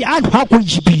makhalidwe ngati anthu aku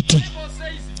Igupto.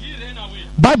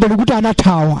 Bible ikuti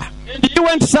anathawa. And he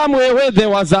went somewhere where there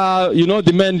was,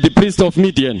 the priest of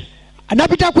Midian.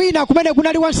 Anapita kwina kumene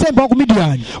kunali wansembe wa ku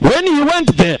Midiyani. When he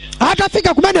went there,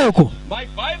 Atafika kumeneko, my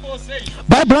Bible says,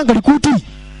 Bible langa likuti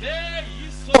there he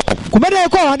saw.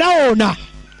 kumeneko adaona.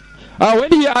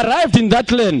 When he arrived in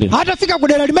that land, Atafika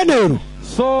kudera limenelo,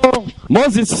 so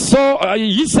Moses saw,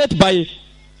 he sat by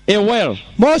a well,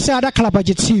 Mose adakhala pa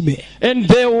chitsime. and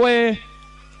there were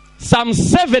some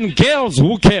 7 girls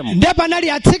who came, Ndiye panali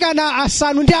atsikana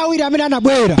asanu ndi awiri amene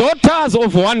anabwera, daughters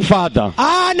of one father,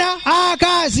 ana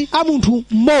aakazi a munthu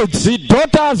mmodzi, the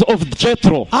daughters of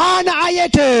Jethro. ana a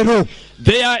Yetero.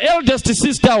 Their eldest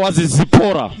sister was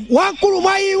Zipporah. Wamkulu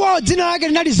mwa iwo dzina lake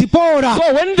linali Zipora.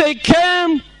 So when they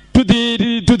came to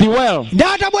the well, Ndi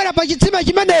atabwera pa chitsime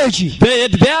chimenechi, they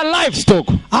had their livestock.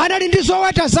 anali ndi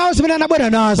zoweta zawo zimene anabwera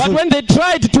nazo. But when they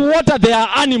tried to water their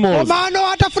animals, Komano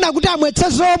atafuna kuti amwetse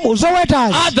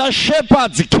zowetazi, other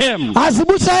shepherds came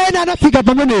azibusa ena anafika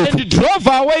pamenepo, and drove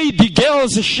away the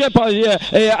girls'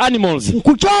 animals.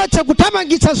 kuchotsa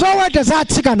kuthamangitsa zoweta za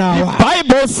atsikanawa.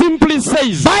 Bible simply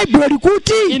says Bible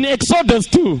likuti in Exodus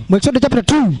 2, mu Exodus chapter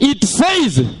 2 it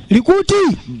says,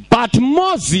 likuti but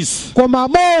Moses koma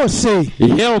Mose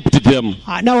helped them.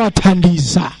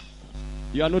 anawathandiza.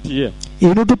 You are not here.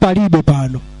 Inu tupalibe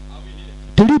pano,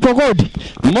 tilipo kodi?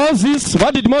 Moses,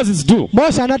 what did Moses do?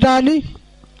 Mose anatani?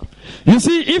 You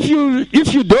see,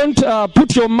 if you don't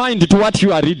put your mind to what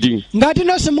you are reading, Ngati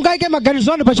no simungaike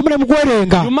maganizo anu pa chimene you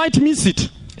mukuwerenga, might miss it.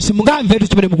 simungamvetu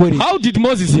chimene mukuwerenga. How did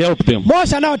Moses help them?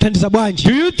 Mose anawathandiza bwanji?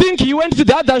 Do you think he went to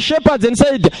the other shepherds and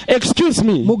said, excuse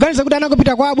me, Muganiza kuti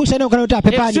anakupita kwa abusa ena ukana kuti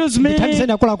apepani, Excuse me.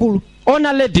 ndithandizeni akuluakulu.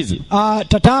 honor ladies?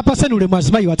 Tata paseni ulemu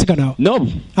azimayi watsikanawo. No.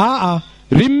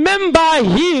 Remember,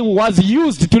 he was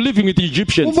used to living with the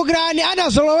Egyptians. Kumbukirani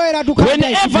anazolowera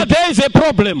Whenever there is a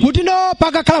problem, kuti no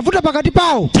pakakhala vuto pakati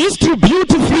pawo, distribute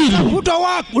freely.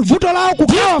 vuto lawo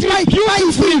kugawa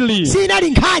Freely.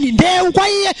 sinali nkhani, ndewu kwa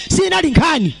iye sinali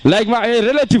nkhani. Like a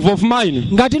relative of mine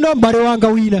Ngati no m'bale wanga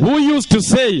wina who used to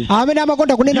say, amene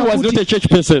amakonda he kunena was not a kuti church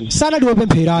person, sanali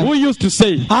wopemphera, who used to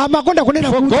say, amakonda kunena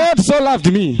for kuti God so loved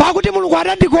me pakuti mulungu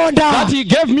anandikonda that he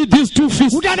gave me these 2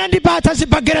 fists kuti anandipatsa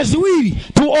zibagera ziwiri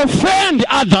to offend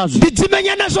others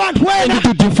ndidzimenya nazo anthu and ena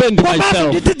to defend komanso myself.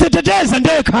 ndidziteteza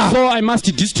ndekha. So I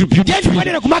must distribute Ndiye freely.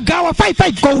 ndikuyenera kumagawa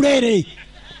 5 kwa ulere.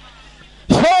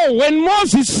 So when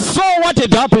Moses saw what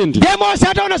had happened, Ndiye Mose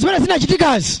ataona zimene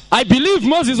zinachitikazi, I believe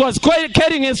Moses was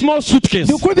carrying a small suitcase.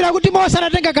 ndikukhulupirira kuti Mose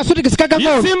anatenga kasutikesi He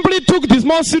kakang'ono simply took the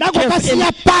small suitcase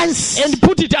nakukasiya pansi and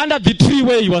put it under the tree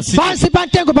where he was sitting. pansi pa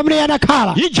mtengo pamene iye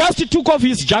anakhala, He just took off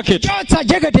his jacket chotsa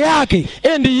jeketi yake,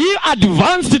 and he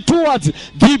advanced towards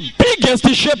the biggest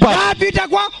shepherd. apita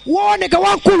kwa wooneka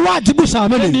wamkulu wa azibusa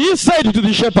And amene, he said to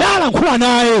the shepherd, nalankhula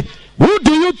naye, Who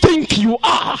do you think you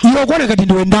are? iwe kuona ngati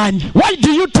ndiwe ndani? Why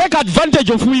do you take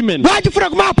advantage of women? wachifuna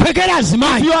kumaphwekera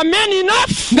azimayi? You are man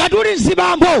enough. ngati uli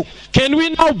mzibambo, Can we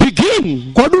now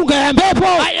begin? kodunga yambepo.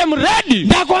 I am ready.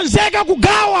 ndakonzeka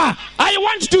kugawa. I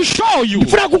want to show you.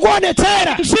 ndifuna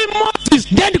kukuonetsera. See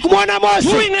Moses ndiye ndikumuona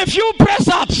Mose doing a few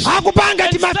press-ups. akupanga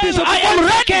And timapiso saying, I am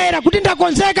kukonzekera kuti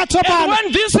ndakonzeka And tsopano.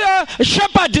 when this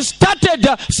shepherd started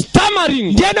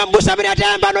stammering, ndiyeno mbusa amene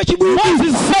atayambano chibwibwi,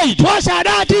 Moses said, Mose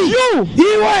adati, You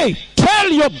iwe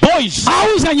tell your boys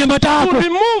auza nyama to tako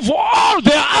remove all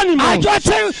their animals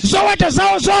achotse zoweta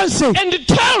zawo zonse, and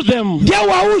tell them ndiye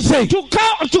wauze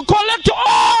to collect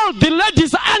all the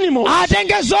ladies' animals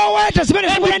atenge zoweta zimene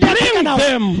and zikuyendera bring nawo,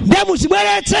 them ndiye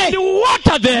muzibweretse, and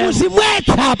water them.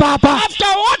 muzimwetsa papa. After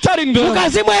watering them,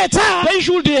 mukazimwetsa they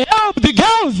should help the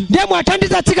girls ndiye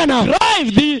mwathandiza tsikanawo,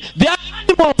 drive their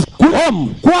animals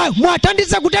home.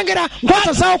 mwathandiza kutengera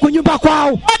nkhosa zawo ku nyumba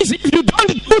kwawo. Guys, if you don't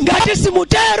do that, ngati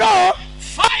simutero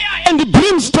fire and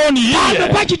brimstone pano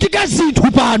here. pachitika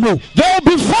zinthu pano, There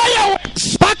will be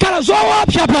fireworks. pakhala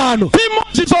zoopsa pano.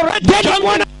 Moses already Then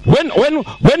jumping.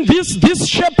 When this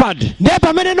shepherd ndiye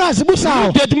pameneno azibusawo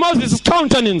looked at Moses'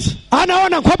 countenance,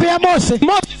 anaona nkhope ya Mose,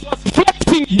 Moses was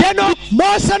flexing. ndeno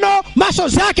Mose no maso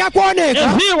zake akuoneka,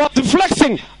 As he was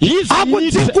flexing his meat,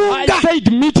 akudzikunga. I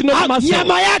said meat, not muscle.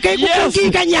 nyama yake Yes.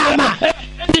 ikukungika nyama.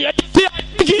 I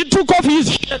think he took off his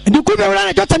shirt. ndikupe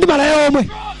ulana chotsa ndi mala yomwe,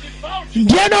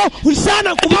 ndiyeno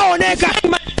msana kumaoneka,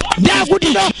 ndiye akuti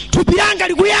no thupi langa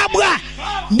likuyabwa,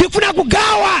 ndifuna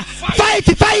kugawa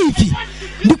 5-5,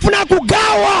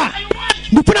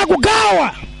 ndifuna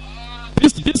kugawa.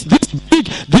 This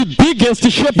the biggest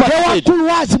shepherd ndiye said. wakulu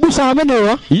wa azibusa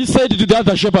amenewa He said to the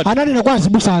other shepherd, ananena kwa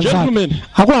azibusa anzake, Gentlemen.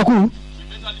 akuluakulu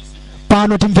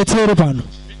pano timvetsere pano,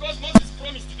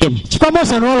 them. chifukwa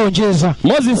Mose anawalonjeza,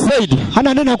 Moses said,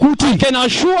 ananena kuti can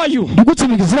assure you,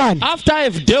 ndikutsimikizirani after I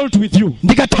have dealt with you,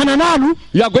 ndikathana nanu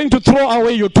you are going to throw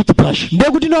away your toothbrush.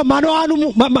 ndiye kuti no mano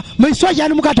anu miswachi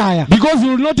anu mukataya, Because you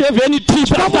will not have any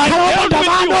teeth after I pamukhala have wopanda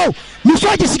dealt with you. mano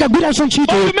miswachi sikagwiranso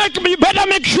ntchito. You better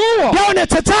make sure.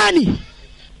 yaonetsetsani.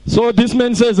 So this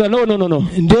man says, no.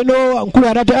 ndeno mkulu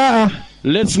adati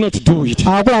Let's not do it.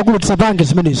 akuluakulu tisapange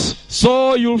zimenezi.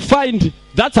 So you'll find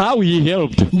that's how he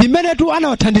helped. ndi mmene tu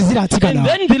anawathandizira And atsikana,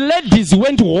 then the ladies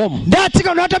went home ndi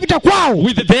atsikana atapita kwawo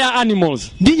with their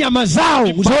animals. ndi nyama zawo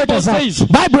zoweta Bible zawo. says-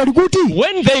 Baibulo likuti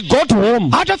When they got home,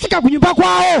 atafika ku nyumba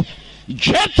kwawo,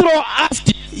 Jethro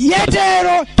asked,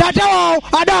 Yetero tata wawo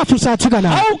adawafunsa atsikana,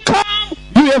 how come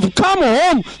you have come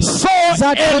home so early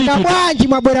zateka today? bwanji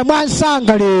mwabwera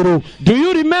mwansanga lero? Do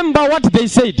you remember what they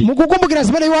said? mukukumbukira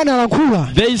zimene iwo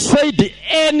analankhula? They said,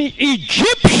 an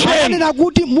Egyptian ananena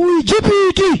kuti mu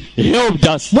Igupto, helped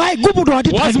us. mwa Igupto Was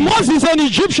atithandiza. Moses an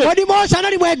Egyptian? kodi Mose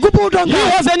anali mwa Igupto He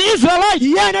ngati? was an Israelite.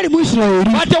 iye anali mu Israeli.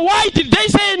 But why did they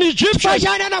say an Egyptian?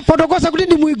 pachani anafotokoza kuti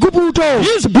ndi mu Igupto.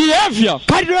 His behavior,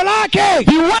 khalidwe lake,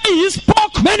 the way he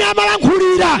spoke, mene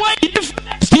amalankhulira, the way he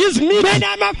flexed his meat, mene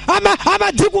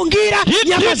amadzikungira he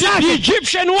nyama did it the zake,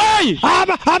 Egyptian way.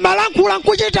 amalankhula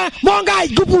nkuchita monga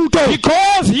Igupto,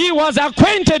 Because he was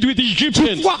acquainted with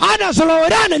Egyptians. kwa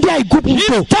anazolowerana ndi He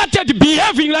Igupto. started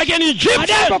behaving like an Egyptian.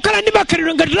 adapokhala ndi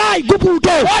makhalidwe ngati la Igupto.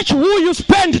 Watch who you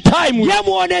spend time with.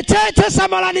 yemuonetsetse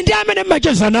samalani ndi amene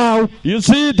mmacheza nawo. You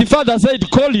see, the father said,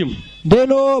 call him.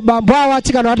 ndeno bambo awo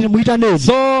atsikana ati muyitaneni.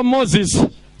 So Moses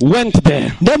went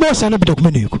there. ndi Mose anapita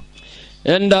kumeneko.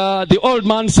 And the old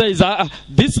man says,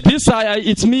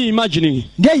 it's me imagining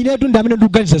ndiye inetu ndi amene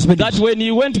ndikuganiza that zimenezi. when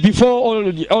he went before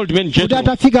old man kuti Jethro,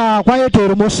 atafika kwa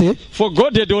Yetero Mose, for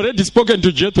God had already spoken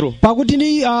to Jethro, pakuti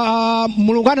ni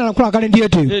mulungu analankhula kale ndi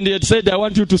Yetero. and he had said, I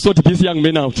want you to sort this young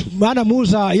man out.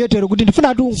 anamuwuza Yetero kuti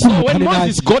ndifuna tu So when nkhuluphane naye.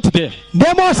 Moses got there,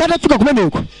 ndiye Mose atafika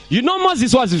kumeneko. you know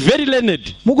Moses was very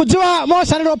learned. mukudziwa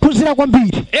Mose anali ophunzira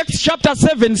kwambiri. Acts chapter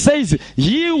 7 says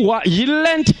he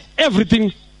learned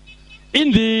everything in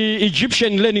the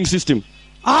Egyptian learning system.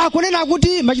 kunena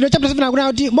kuti machitidwe chapter 7 akunena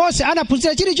kuti Mose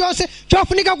anaphunzira chilichonse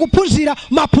chofunika kuphunzira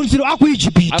maphunziro a ku I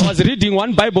Igupto. was reading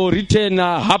one Bible written,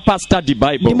 Harper Study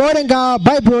Bible. ndimawerenga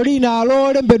Baibulo lina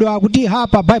lolembedwa kuti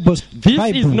Harper Bible.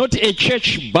 This is not a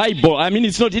church Bible. I mean,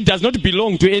 it does not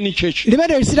belong to any church.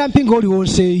 limene lisira mpingo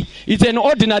uliwonse. It's an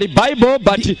ordinary Bible,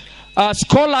 but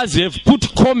scholars have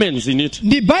put comments in it.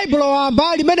 ndi Baibulo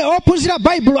wamba limene ophunzira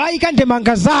Baibulo ayika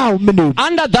ndemanga zawo mmenemo.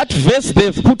 Under that verse,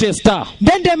 they've put a star.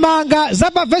 ndi ndemanga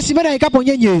za pa vesi imene ayikapo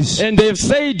nyenyezi. And they've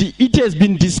said it has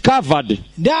been discovered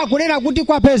ndi akunena kuti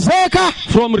kwapezeka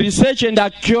from research and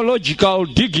archaeological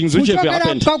diggings which have kuchokera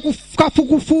happened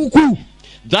kafukufuku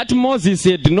that Moses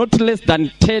had not less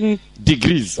than 10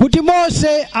 degrees. kuti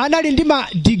Mose anali ndi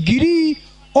madigiri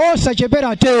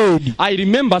osachepera 10. I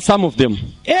remember some of them.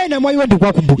 Ena mwa iwo He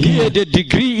ndikwakumbukira. had a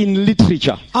degree in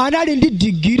literature. Anali ndi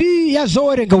digiri ya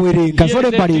zowerenga He had a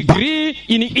zolembalemba. degree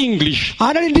in English.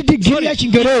 Anali ndi digiri ya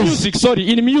Chingerezi Music, sorry,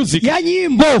 in music. ya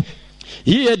nyimbo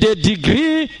He had a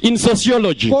degree in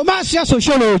sociology. komanso ya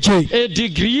sociology A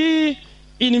degree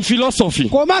in philosophy.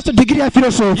 komanso digiri ya He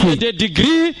philosophy, had a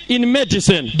degree in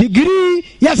medicine. digiri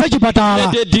ya He zachipatala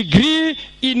had a degree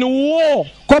in war.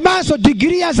 komanso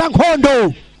digiri ya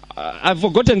zankhondo. I've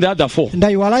forgotten the other 4.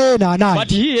 Ndayiwala ena But anayi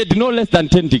he had no less than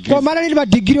 10 degrees. koma anali ndi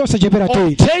madigiri osachepera 10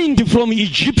 Obtained from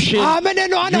Egyptian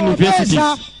ameneno universities.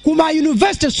 anawapeza kuma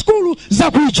university school za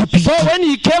ku Egypt. So when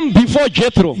he came before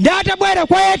Jethro, ndi atabwera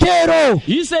kwa Yetero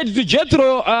he said to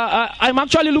Jethro, I'm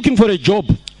actually looking for a job.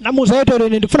 namuza Yetero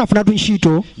ine ndifunafunatu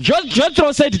ntchito.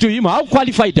 Jethro said to him, how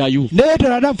qualified are you? ndi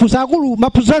Yetero adamufunsa akulu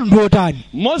maphunziro anu ndi otani.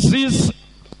 Moses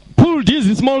pulled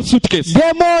his small suitcase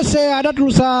ndiye Mose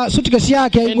adatulutsa suitcase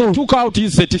yake and yaying'ono took out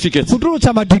his certificates.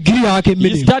 kutulutsa madigiri ake He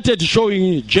mmene started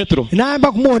showing Jethro,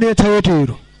 nayamba kumuonetsa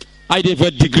Yetero I have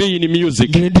a degree in music.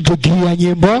 ndine ndi digiri ya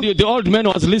nyimbo. The old man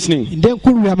was listening. ndiye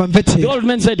mkulu The yamamvetsera old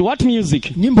man said, what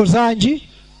music? nyimbo zanji.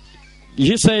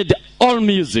 He said, all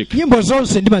music. nyimbo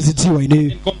zonse ndimazidziwa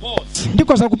ineyo. Compose.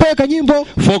 ndikoza kupeka nyimbo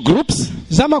For groups,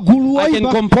 za magulu I can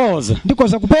oimba, compose.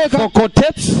 ndikoza kupeka For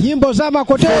quartets, nyimbo za for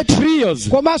makoteti trios,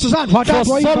 komanso za anthu atatu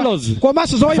For oimba solos.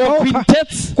 komanso zoimba for okha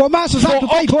quintets, komanso za for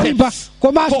anthu 5 oimba octets,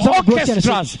 komanso for za magulu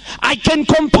osiyana-siyana. orchestras. I can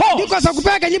compose. ndikoza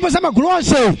kupeka nyimbo za magulu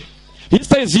onse He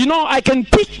says, I can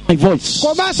pitch my voice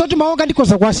komanso timaonga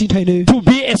ndikoza kuwasintha ineyo to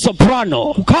be a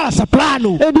soprano. kukhala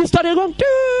soprano. And he started going,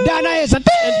 ndi anayeza and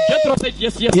Jethro said,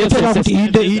 yes, Yetero kuti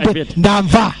inde inde yes.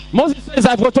 ndamva. Moses says,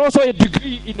 I've got also a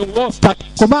degree in war studies.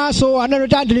 komanso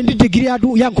ananoti andili ndi digiri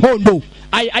yatu ya nkhondo.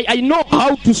 I know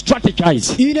how to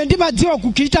strategize. ine ndimadziwa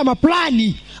kuchita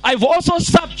maplani I've also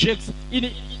subjects in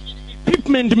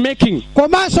equipment making,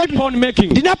 komanso weapon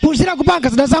making. ndinaphunzira kupanga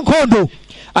zida za nkhondo.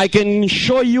 I can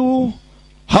show you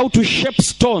how to shape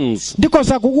stones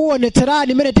ndikoza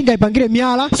kukuonetserani imene tingayipangire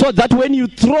miyala so that when you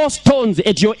throw stones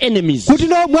at your enemies, kuti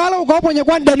no mwala ukauponya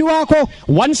kwa mdani wako,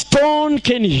 one stone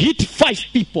can hit 5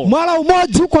 people mwala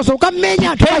umodzi ukhoza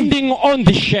ukamenya anthu 5 depending on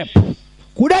the shape.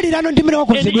 kudalirano ndi mmene And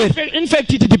wakonzedwera in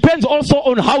fact, it depends also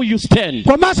on how you stand.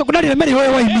 komanso kudalira mmene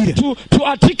iweyo wayimira. To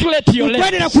articulate your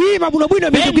ukuyenera legs. kuyima bwinobwino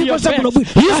imene Bend your kuyikonza bends.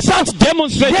 bwinobwino. He starts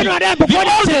demonstrating. Ndiyeno adayamba The old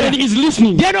kuonetsera. man is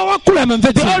listening. ndiyeno wakulu The old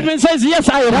amamvetsera man says, yes,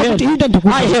 I have kuti inde heard.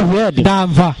 I have heard.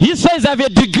 ndamva. He says, I have a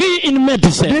degree in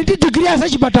medicine. ndili ndi digiri ya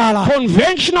zachipatala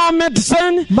Conventional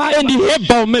medicine Ma- and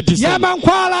herbal medicine. ya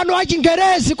mankhwala anu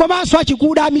achingerezi komanso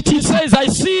achikuda He amitisi. says, I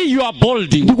see you are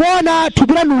balding. ndikuona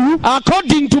thupi lanuyu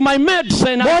According to my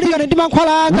medicine, molingana ndi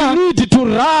mankhwala we anga need to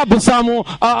rub some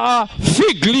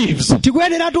fig leaves.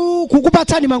 tikuyeneratu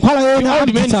kukupatsani mankhwala The ena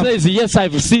old man amitisa. says, yes,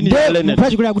 I've seen it, munthu Leonard.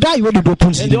 achikulira kuti iwe And the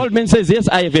nditophunzira old man says, yes,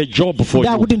 I have a job for you,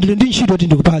 ndakuti ndili ndi ntchito kuti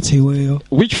ndikupatse iweyo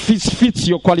which fits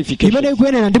your qualification. imene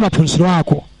ikuyenera ndi maphunziro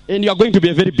ako. And you are going to be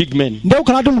a very big man. ndiye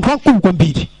ukhalatu munthu wamkulu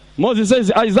kwambiri. Moses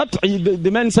says, is that,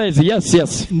 the man says,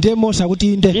 yes. ndiye Mose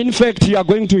akuti inde. In fact, you are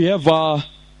going to have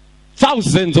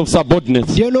thousands of subordinates.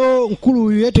 ndiyeno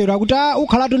mkuluyu Yetero akuti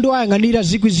ukhalatu ndi wayang'anira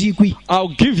zikwi.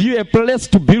 I'll give you a place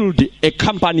to build a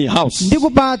company house.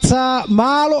 ndikupatsa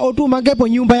malo oti umangepo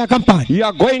nyumba ya kampani. You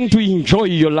are going to enjoy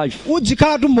your life.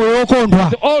 uzikhalatu moyo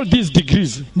wokondwa All these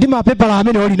degrees, ndi mapepala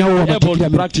amene uli nawo able madigiri to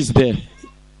amene practice there.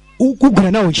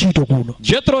 ukugwira nawo ntchito kuno.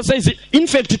 Jethro says, in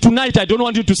fact, tonight I don't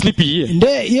want you to sleep here. nde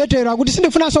Yetero akuti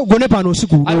sindifunanso ugone pano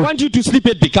usiku I uno. want you to sleep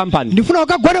at the company. ndifuna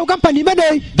ukagone ku kampani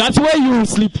imeneyi. That's where you will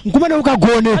sleep. nkumene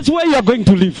ukagone. That's where you are going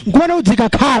to live. nkumene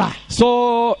udzikakhala.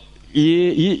 So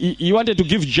he wanted to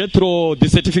give Jethro the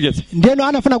certificates. ndiyeno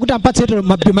anafuna kuti ampatse Yetero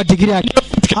madigiri ake.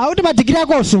 akuti madigiri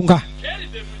ake osunga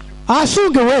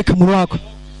asunge wekha mulu wako.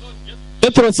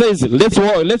 Jethro says,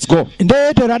 let's go. nde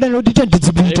Yetero adanena kuti They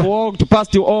tizipita. walked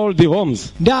past all the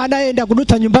homes ndi anayenda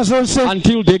kudutsa nyumba zonse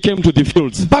until they came to the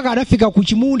fields. mpaka adafika ku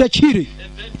chimunda chire.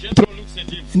 Jethro looks at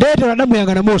him. nde Yetero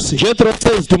adamuyang'ana Mose. Jethro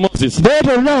says to Moses, nde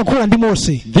Yetero anayankhula ndi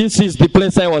Mose. this is the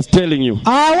place I was telling you.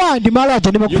 awa ndi malo aja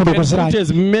You can put ndimakufotokozerani.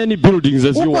 as many buildings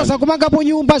as you ukhoza want. kumangapo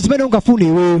nyumba zimene ungafune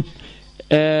iweyo.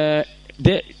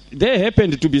 There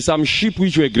happened to be some sheep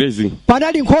which were grazing.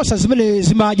 panali nkhosa zimene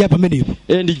zimadya pamenepo.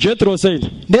 And Jethro said,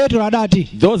 nde Yetero adati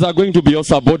those are going to be your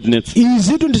subordinates.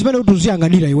 izitu ndi zimene kuti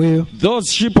uziyang'anira iweyo.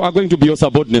 Those sheep are going to be your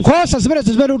subordinates. nkhosa zimene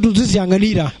kuti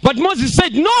uziziyang'anira. But Moses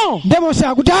said, no, nde Mose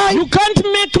akuti ayi you can't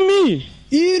make me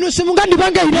inu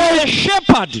simungandipange Be a ine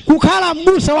shepherd. kukhala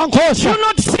m'busa wa You nkhosa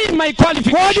not see my kodi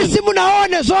qualifications.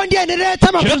 simunaone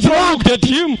zondiyeneretsa maphunziro Jethro anga looked at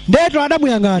him. ndeto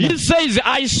adamuyang'ana He says,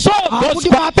 I saw those akuti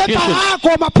mapepa qualifications. ako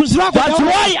maphunziro ako That's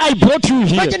why I brought you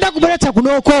here. pake ndakubweretsa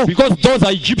kunoko Because those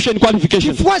are Egyptian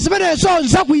qualifications. chifukwa zimenezo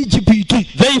nza ku Igupiti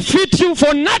They fit you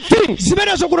for nothing.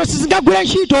 zimenezo kuno sizingagwire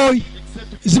ntchitoyi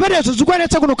zimenezo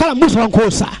zikuyeretsa kuno kukhala m'busa wa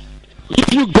nkhosa.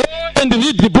 If you go and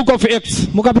read the book of Acts,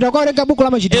 mukapita kwawerenga buku la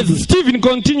machitidwe as Stephen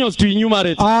continues to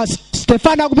enumerate,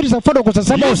 Stefano akupitiriza kufotokoza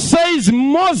za he Mose says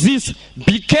Moses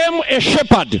became a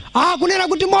shepherd akunena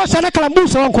kuti Mose anakhala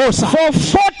m'busa wa nkhosa for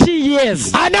 40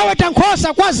 years. anaweta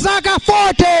nkhosa kwa zaka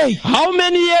 40. How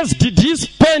many years did he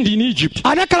spend in Egypt?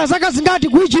 anakhala zaka zingati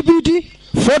ku Igupiti?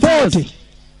 40 years.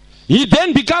 He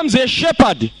then becomes a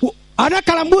shepherd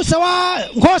anakhala m'busa wa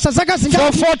nkhosa zaka for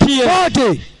zingati? 40 years.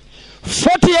 40.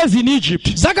 40 years in Egypt.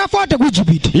 zaka 40 ku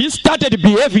Igupiti He started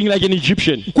behaving like an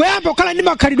Egyptian. kuyamba kukhala ndi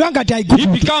makhalidwe angati He Aigupti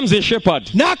becomes a shepherd.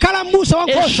 nakhala m'busa wa A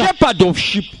nkhosa shepherd of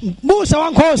sheep. m'busa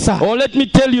wa nkhosa. Or let me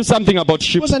tell you something about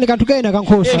sheep. nkhosa ndi kanthu kena ka A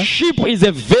nkhosa. sheep is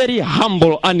a very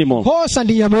humble animal. nkhosa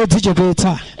ndi nyama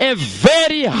yodzichepetsa A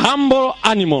very humble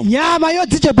animal. nyama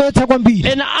yodzichepetsa kwambiri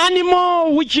An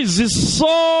animal which is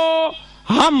so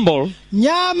humble,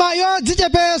 nyama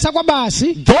yodzichepetsa kwa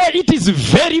basi though it is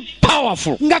very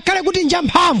powerful. ngakhale kuti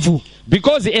njamphamvu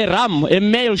Because a ram, a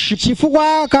male sheep,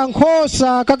 chifukwa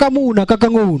kankhosa kakamuna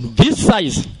kakang'ono this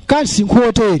size, kansinkhu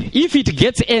wotere if it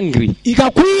gets angry,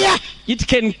 ikakwiya it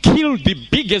can kill the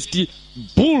biggest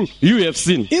bull you have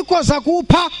seen. ikoza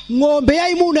kupha ng'ombe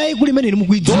yayimuna yayikulu imene inu Those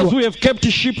mukuyidziwa. who have kept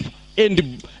sheep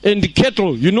and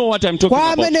cattle, you know what I'm talking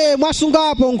kwa about. amene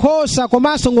mwasungapo nkhosa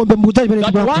komanso ng'ombe mbudza chimene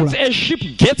That once chikulankhula a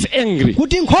sheep gets angry,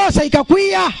 kuti nkhosa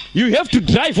ikakwiya you have to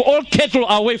drive all cattle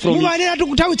away from it. mumayenera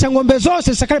kuthawitsa ng'ombe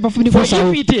zonse zisakhale pafupi ndi For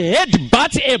nkhosayo if it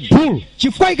headbutts a bull,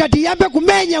 chifukwa ikati iyambe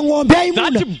kumenya ng'ombe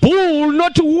yayimuna that bull will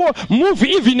not move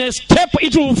even a step,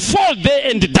 it will fall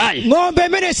there and die. ng'ombe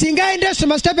imene singayendenso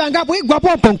masitepe angapo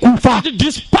igwapompo nkufa. But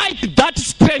despite that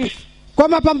strength,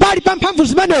 koma pambali pa mphamvu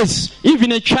zimenezi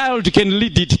even a child can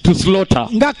lead it to slaughter.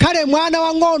 ngakhale mwana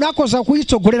wang'ono akhoza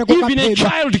kuyitsogolera Even a kukaphedwa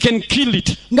child can kill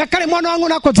it. ngakhale mwana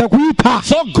wang'ono akhoza kuyipha.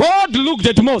 So God looked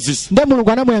at Moses nde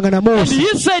mulungu anamuyang'ana and Mose he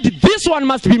said, this one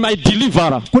must be my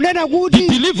deliverer, kunena the kuti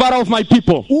deliverer of my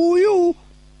people. uyu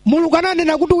mulungu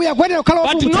ananena kuti uyu akuyenera kukhala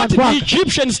But wopulumutsa not anthu the ake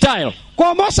Egyptian style.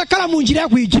 koma osakhala mu njira ya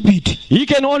ku Igupiti. He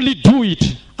can only do it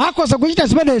akhoza kuchita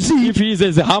zimenezi if he is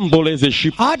as humble as a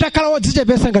sheep. atakhala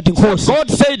wodzichepetsa ngati nkhosa. God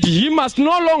said he must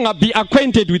no longer be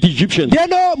acquainted with Egyptians,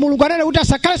 ndeno mulungu ananena kuti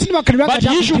asakhale sindi makhalidwe but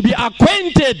angati he should be Igupiti.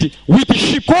 acquainted with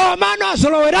sheep. komano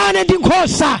azolowerane ndi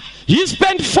nkhosa. He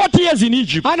spent 40 years in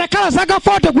Egypt. anakhala zaka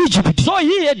 40 ku Igupiti. So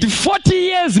he had 40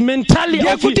 years mentally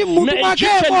ndiye of kuti mmutu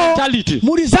Egyptian mwakemo mentality.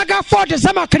 muli zaka 40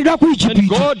 za makhalidwe aku And Igupiti.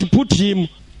 God put him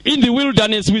in the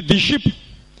wilderness with the sheep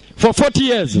for 40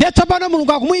 years. ndiye tsopano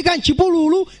mulungu akumuyika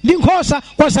mchipululu ndi nkhosa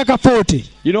kwa zaka 40.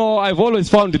 You know, I've always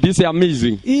found this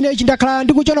amazing ine ichi ndakhala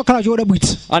ndikuchonokhala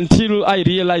chodabwitsa until I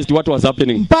realized what was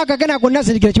happening. mpaka kenako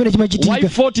ndinazindikira chimene Why chimachitika.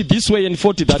 40 this way and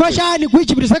 40 that chifukwa way? chani ku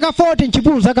Igupiti zaka 40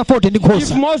 mchipululu zaka 40 ndi If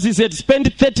nkhosa. Moses had spent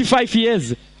 35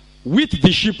 years with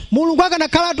the sheep, mulungu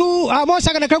akanakhalatu Mose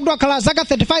akanakhala kuti akhala zaka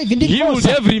 35 ndi he would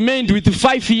nkhosa. have remained with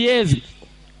 5 years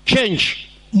change.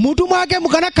 mutu mwake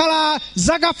mukanakhala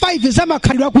zaka 5 za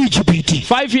makhalidwe aku Igupiti.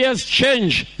 5 years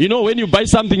change. You know, when you buy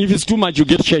something, if it's too much, you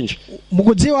get change.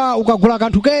 mukudziwa ukagula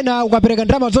kanthu kena ukapereka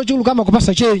ndalama zochuluka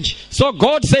amakupasa change. So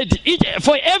God said,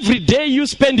 for every day you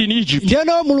spend in Egypt,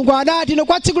 ndiyeno mulungu anati ino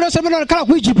kwa tsiku lonse limene unakhala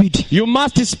ku Igupiti you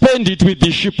must spend it with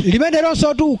the sheep. limene lonse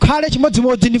tu ukhale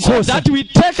chimodzimodzi ndi So nkhosa. that we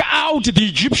take out the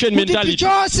Egyptian kuti mentality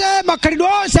tichose makhalidwe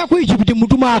onse aku Igupiti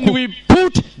mutu and mwako we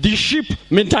put the sheep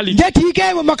mentality. ndiye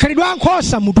tiyikemo makhalidwe a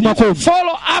nkhosa mutu mwako.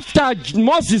 Follow after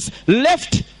Moses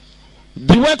left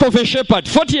the work of a shepherd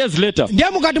 40 years later. ndiye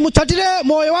mukati mutsatire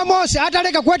moyo wa Mose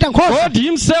ataleka kuweta nkhosa. God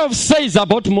himself says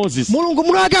about Moses, mulungu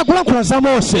muno wake akulankhula za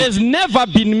Mose. there's never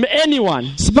been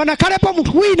anyone, sipanakhalepo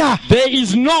munthu wina there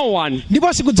is no one,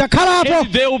 ndipo sikudzakhalapo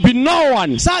and there will be no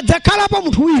one sadzakhalapo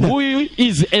munthu wina who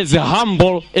is as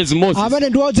humble as Moses. amene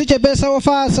ndi wodzichepesa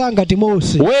wofatsa ngati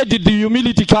Mose. Where did the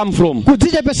humility come from?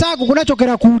 kudzichepesako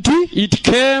kunachokera kuti It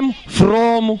came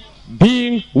from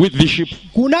being with the sheep.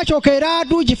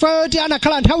 kunachokeratu chifukwa choti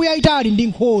anakhala nthawi yayitali ndi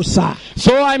nkhosa.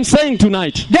 So I'm saying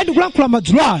tonight, ndiye ndikulankhula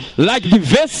madzulo ano like the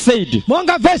verse said,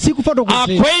 monga vesi ikufotokozera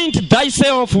acquaint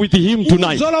thyself with him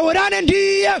tonight uzolowerane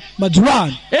ndiye madzulo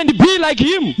ano and be like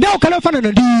him. ndiye ukhale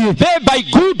ofanana ndiye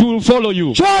Thereby good will follow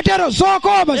you chotero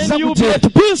zokoma and you'll be zizakudzera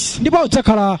at peace. ndipo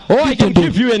udzakhala Or I can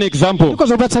give you an example.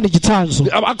 ndikozopatsani chitsanzo.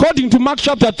 According to Mark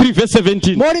chapter 3 verse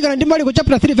 17, molingana ndi Marko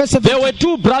chapter 3 verse there 7 were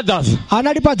two brothers.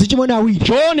 anali padziko Simoni awiri,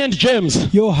 John and James.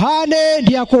 Yohane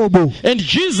ndi Yakobo. And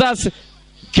Jesus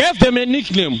gave them a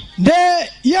nickname. Nde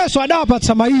Yesu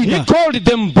adawapatsa He mayina, called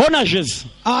them Boanerges.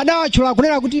 anawatchula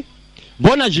kunena kuti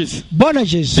Boanerges,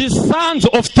 Boanerges, the sons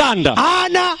of thunder.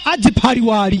 ana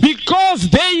adziphaliwali, Because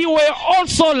they were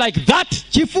also like that.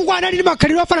 chifukwa anali ndi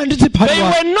makhalidwe ofana ndi They ziphaliwali,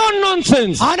 were no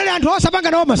nonsense. anali anthu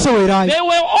osapanga nawo masewerayi, They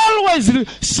were always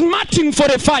smarting for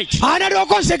a fight. anali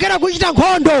okonzekera kuchita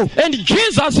nkhondo. And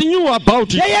Jesus knew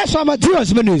about Ye it. Yesu amadziwa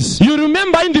zimenezi. You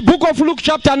remember in the book of Luke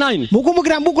chapter 9,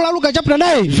 Mukumbukira m'buku la Luka chapter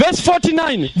 9 verse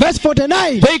 49, verse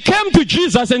 49, they came to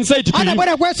Jesus and said to him,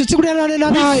 anabwera kwa Yesu tsiku lina ananena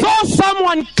we naye, saw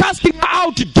someone casting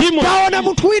out demons taona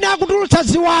munthu wina akutulutsa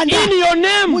ziwanda in your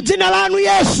name. mu dzina lanu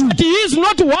Yesu, But he is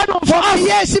not one of us.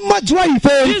 iye si mmodzi wa He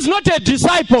ife, is not a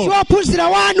disciple. si wophunzira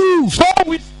wanu, So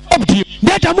we stopped him.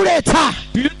 ndiye tamuletsa.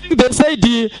 Do you think they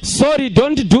said, sorry,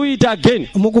 don't do it again?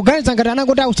 Mukuganiza ngati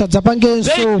anangoti They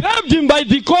usadzapangenso, grabbed him by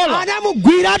the collar.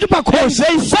 anamugwiratu pa And khosi,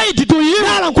 they said to him,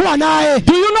 nalankhula naye,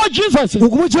 do you know Jesus? Is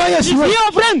ukumudziwa Yesu he we?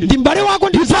 your friend? Ndi m'bale wako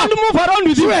You ndisa, can't move around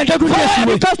with him. Siwenda Why kuti Yesu are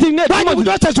we? you casting net? bwanji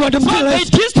kutotsa ziwanda mu So dzina la they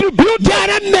Yesu. distributed Ndi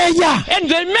anammenya, and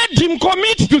they made him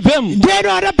commit to them.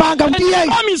 ndiyeno anapanga And kuti iye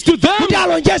promised to them kuti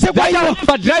alonjeze kwa that I'll iwo,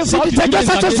 never drive out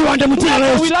sindidzachosanso demons ziwanda mu dzina la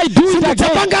again. Yesu, Will I do it again?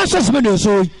 sindidzapanganso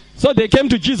zimenezo. So they came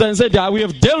to Jesus and said, we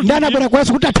have dealt Ndi with him. anabwera kwa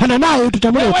Yesu kuti athana naye, They were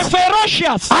tutamuletsa.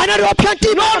 ferocious. Anali opsa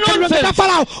mtima, No makhalidwe nonsense. ngati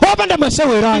Farao, opanda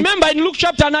masewerayi. Remember in Luke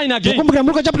chapter 9 again, Kumbukira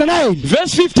Luka chapter 9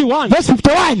 verse 51, verse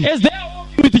 51, as they are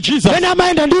walking with Jesus, pene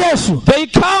amayenda ndi Yesu, they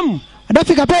come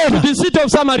adafika pena to the city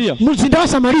of Samaria. mu mzinda wa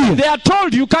Samariya, They are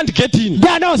told you can't get in. ndi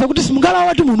anawuza kuti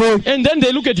simungalowatu munoyo. And then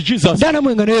they look at Jesus. Ndi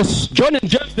anamuyang'ana Yesu, John and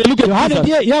James, they look at Yohane Jesus.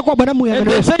 ndiye Yakobo And anamuyang'ana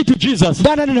they Yesu, say to Jesus, ndi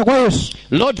ananena kwa Yesu,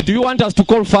 Lord, do you want us to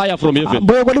call fire from heaven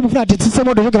Ambuye kodi mufuna titsitse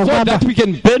moto chokera so kumwamba that we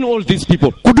can burn all these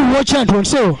people? kuti uwotche anthu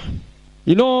onsewo?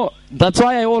 You know, that's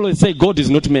why I always say God is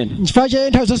not man. N'chifukwa che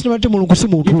nthawi zonse ndimati Mulungu si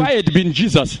If munthu. I had been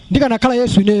Jesus, Ndikanakhala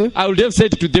Yesu ineyo, I would have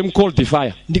said to them, call the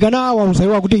fire. ndikanawawuza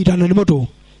iwo kuti itanani motowo.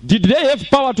 Did they have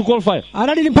power to call fire?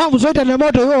 Anali ndi mphamvu zoyitanira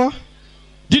moto iwowa,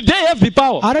 Did they have the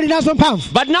power? anali nazo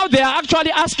mphamvu. But now they are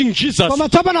actually asking Jesus, Koma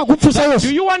tsopano akufunsa do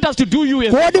Yesu, you want us to do you a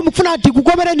kodi mukufuna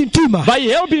tikukomereni mtima by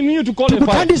helping you to call a fire?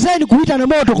 tikuthandizeni kuyitana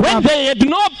moto When kumwamba? they had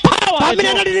no power, at Pamene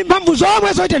all, anali ndi mphamvu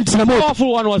zomwe zoyitanitsira the moto,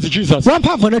 powerful one was Jesus.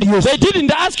 wamphamvu anali Yesu. They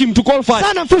didn't ask him to call fire.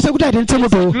 Sanamfunse kuti ayitanitse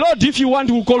motowo. Lord, if you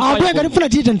want, we'll call Ambuye fire. ngati mfuna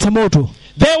tiyitanitse moto.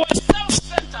 They were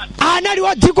self-centered. Anali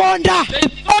wodzikonda, They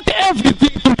thought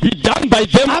everything could be done by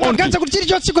them only. amaganiza kuti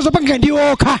chilichonse chikuzopangika ndi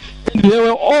okha. They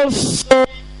were also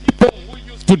people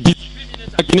who used to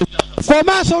discriminate against others.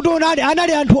 Komanso kuti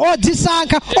anali anthu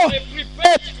odzisankha, They were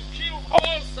prepared to kill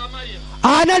all Samaritans.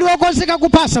 anali okonzeka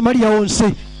kupha Samariya onse.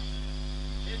 And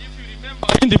if you remember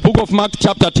in the book of Mark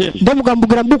chapter 10, Ndi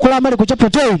mukambukira m'buku la Marko chapter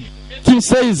 10, it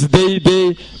says they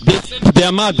sent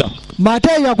their mother.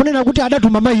 Mateyu akunena kuti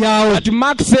adatuma mayi awo, But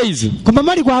Mark says koma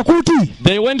Marko akuti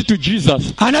they went to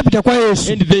Jesus anapita kwa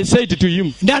Yesu and they said to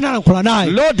him, ndi analankhula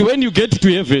naye, Lord, when you get to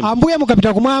heaven, Ambuye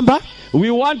mukapita kumwamba we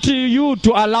want you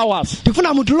to allow us,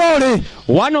 tikufuna mutilole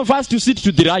one of us to sit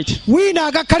to the right wina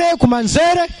akakhale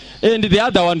kumanzere, and the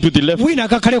other one to the left. wina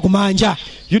akakhale kumanja.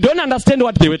 You don't understand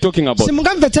what they were talking about.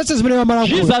 Simungamvetsetse zimene amalankhula.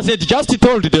 Jesus had just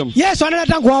told them Yesu anali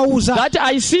atangoawuza that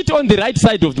I sit on the right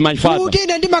side of my Father. kuti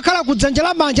ine ndimakhala kudzanja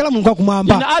lamanja la Mulungu In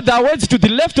wakumwamba. other words, to the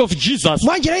left of Jesus,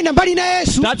 Mwanjira ina mbali ina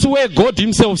Yesu that's where God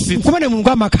himself sits. kumene Mulungu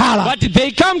amakhala. But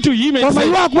they come to him and Koma say,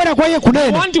 iwo akubwera kwa iye I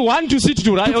kunena want one to sit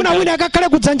to right. tikufuna wina akakhale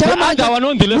kudzanja The other one lamanja,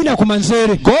 on the left. wina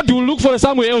kumanzere. God will look for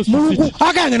somewhere else to Mulungu sit.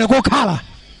 akayang'ana kokhala.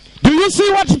 Do you see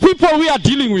what people we are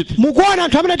dealing with? Mukuona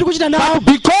anthu amene tikuchita nawo,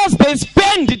 But because they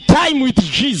spend time with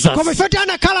Jesus, koma ife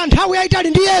anakhala nthawi yayitali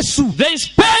ndi Yesu, they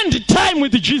spend time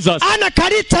with Jesus,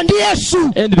 anakhalitsa ndi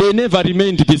Yesu, and they never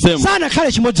remained the same.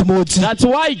 sanakhale chimodzimodzi. That's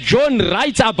why John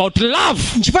writes about love.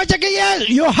 N'chifukwa chake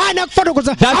Yohane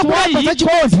akufotokoza That's why akulapa he za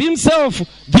calls himself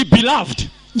the beloved.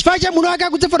 N'chifukwa cha munthu wake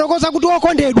akudzifotokoza kuti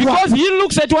wokondedwa, Because he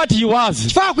looks at what he was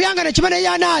chifukwa akuyang'ana chimene iye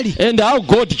anali and how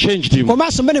God changed him.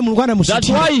 komanso mmene Mulungu That's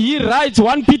anamusintha. why he writes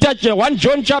 1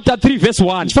 John chapter 3 verse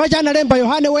 1, Chifukwa cha analemba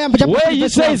Yohane woyamba chapter where 3 he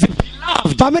verse says, 1.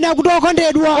 beloved, Pamene akuti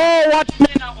okondedwa, oh what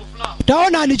manner of love,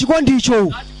 taonani chikondicho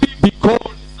be called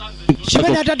sons and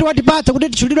chimene daughters of Atate watipatsa kuti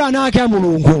titchulidwe ana ake a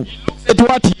Mulungu. God. At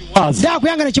what he was, Ndi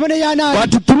akuyang'ana chimene iye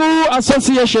anali, but through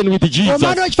association with Jesus,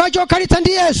 komano chifukwa chokhalitsa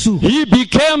ndi Yesu he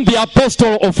became the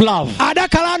apostle of love.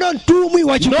 adakhalano mtumwi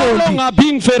wa No chikondi, longer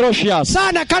being ferocious,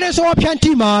 sanakhalenso wopsa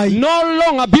mtima, no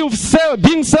longer being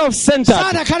self-centered,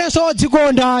 sanakhalenso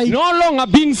odzikonda, no longer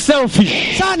being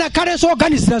selfish, sanakhalenso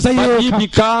oganizira za but he yekha,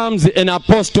 becomes an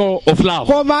apostle of love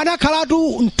koma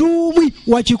anakhalatu mtumwi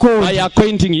wa by chikondi,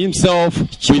 acquainting himself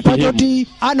with chifukwa him, choti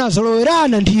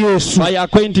anazolowerana ndi Yesu, by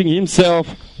acquainting himself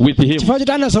with him. chifukwa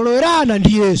choti anazolowerana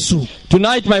ndi Yesu.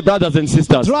 Tonight, my brothers and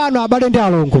sisters, Dzulo ano abale ndi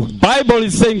alongo, Bible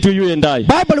is saying to you and I,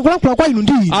 Bible ikulankhula kwa inu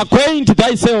ndi ine, acquaint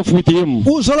thyself with him.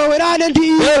 uzolowerane ndi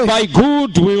iye, By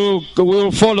good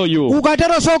will follow you.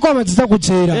 ukatero zokoma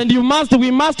zidzakudzera. And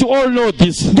we must all know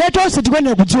this. Ndiye tonse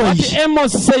tikuyenera kudziwa What ichi.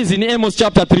 Amos says in Amos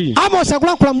chapter 3, Amos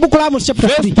akulankhula m'buku la Amos chapter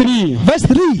verse 3 3, verse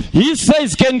 3, he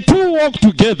says, can two walk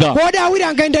together kodi awiri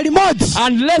angayenda limodzi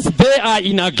unless they are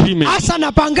in agreement?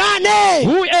 asanapangane?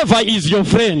 Whoever is your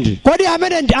friend Kodi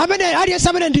amene aliyense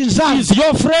amene ndi nzanu is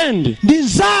your friend ndi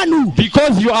nzanu,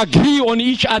 because you agree on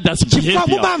each other's chifukwa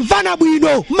behavior. mumamvana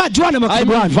bwino, mumadziwana I'm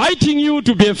makhalidwe anu. inviting you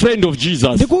to be a friend of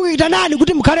Jesus. Ndikuyitanani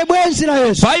kuti mukhale bwenzi la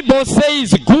Yesu. Bible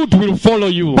says good will follow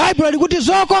you. Baibulo likuti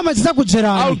zokoma I'll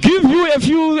zidzakudzerani. give you a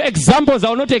few examples. I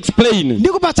will not explain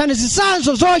Ndikupatsani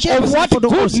zisanzo of zochepa what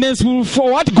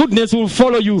goodness will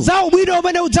follow you. za ubwino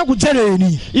umene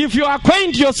udzakudzereni. If you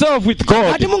acquaint yourself with God,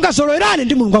 Ati mungazolowerane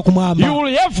ndi Mulungu you wakumwamba,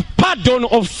 will have pardon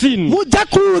of sin.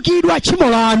 mudzakhululukidwa tchimo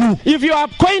lanu. If you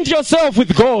acquaint yourself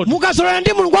with God, you Mukazolowerana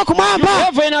ndi Mulungu wakumwamba,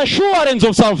 have an assurance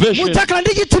of salvation. mudzakhala ndi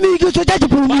chitsimikizo cha By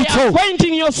chipulumutso.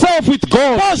 acquainting yourself with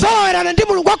God, Pozolowerana ndi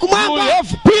Mulungu you will wakumwamba,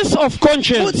 have peace of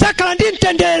conscience. mudzakhala ndi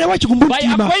mtendere wa By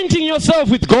chikumbumtima. acquainting yourself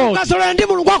with God, Mukazolowerana ndi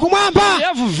Mulungu wakumwamba, you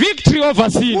have victory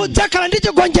over sin. mudzakhala ndi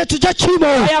chigonjetso cha tchimo.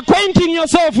 By acquainting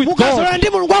yourself with God, Mukazolowerana ndi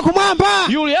Mulungu wakumwamba,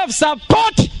 you will have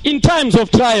support in times of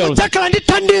trials. mudzakhala ndi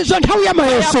thandizo nthawi ya By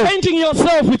mayeso. acquainting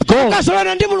yourself with God,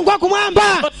 Mukazolowerana ndi Mulungu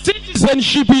wakumwamba,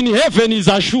 citizenship in heaven is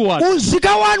assured.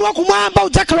 uzika wanu wakumwamba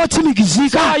udzakhala So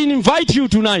wotsimikizika. I invite you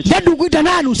tonight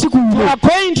Ndikuyitanani usiku to uno,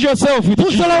 acquaint yourself with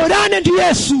Jesus. muzolowerane ndi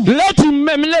Yesu,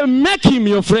 Make him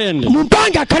your friend.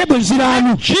 mumpange akhale bwenzi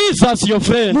lanu, Jesus your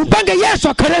friend. mumpange Yesu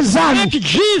akhale nzanu, Make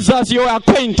Jesus your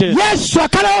acquaintance. Yesu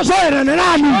akhale ozolowerana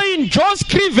nanu. Join Josh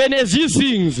Criven as he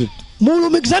sings.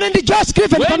 Mulumikizane ndi Josh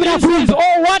Clifford When pamene he says, akulira,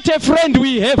 oh, what a friend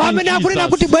we have in pamene akulira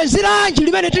kuti Jesus. bwenzi lanji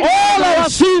limene tili All our nalo,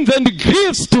 sins and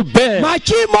griefs to bear.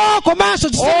 machimo komanso Oh,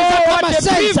 zisenzako what a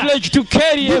amasenza, privilege to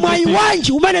carry ndi mwayi everything.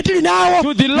 wanji umene tili nawo,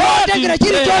 To the Lord lotengera in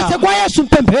chilichonse prayer. kwa Yesu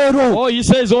mpemphero. Oh, he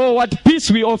says, oh, what peace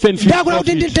we often feel. Ndakula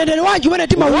kuti ndi mtendere wanji umene What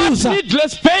timauza,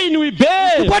 needless pain we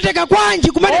bear. kupweteka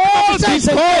kwanji kumene All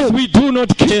timatisenza because we do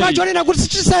not carry pachonena kuti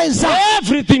sitisenza,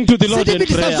 everything to the Lord in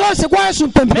sitipitisa prayer. zonse kwa Yesu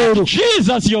mpemphero.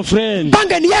 Jesus your friend.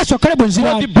 Pangeni Yesu akhale bwenzi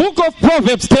For the lanu, book of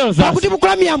Proverbs tells us pakuti buku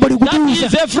la miyambo that he is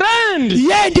likutiuza a friend.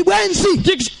 iye ndi bwenzi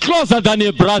Sticks closer than a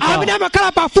amene brother.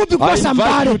 amakhala pafupi I kuposa invite you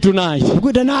mbale. tonight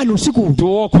Ndikuyitanani usiku to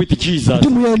walk with Jesus. kuti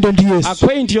muyende ndi Yesu,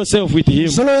 Acquaint yourself with him.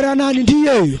 zoloweranani ndi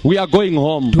iyeyo. We are going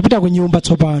home. Tikupita ku nyumba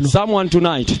tsopano. Someone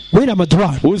tonight Wina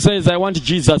madzuwano who says, I want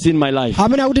Jesus in my life.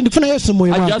 amene akuti ndifuna Yesu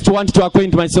moyo I wanga, just want to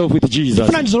acquaint myself with Jesus.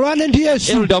 ndifuna ndizolowerane ndi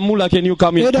Yesu. Elder Mula, can you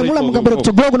come here? Eda mula mukabwera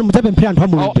kutsogolo kuti mudzapemphera anthu a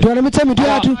Mulungu. Tiweramitse mitu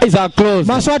yathu, Our eyes are closed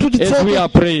maso athu as we titseke are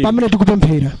praying. pamene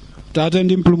tikupemphera. Tate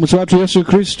ndi mpulumutsi wathu Yesu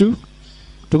Khristu,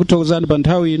 tikuthokozani pa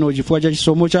nthawi ino chifukwa cha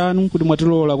chisomo chanu kuti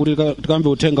mwatilola kuti tikamve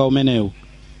uthenga umenewu.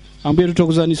 Ambuye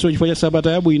tikuthokozaninso chifukwa cha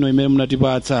sabata yabwino imene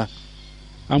munatipatsa.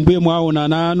 Ambuye mwaona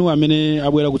ana anu amene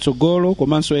abwera kutsogolo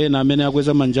komanso ena amene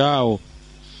akweza manja awo,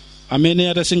 amene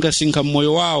atasinkhasinkha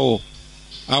mmoyo wawo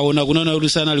aona kunena kuti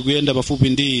sanali kuyenda pafupi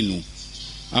ndi inu.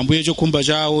 Ambuye chokhumba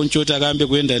chawo nchoti akambe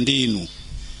kuyenda ndi inu.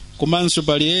 Komanso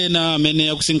pali ena amene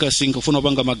akusinkhasinkha kufuna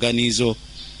kupanga maganizo,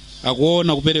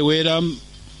 akuona kuperewera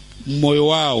mmoyo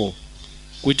wawo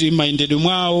kuti mayendedwe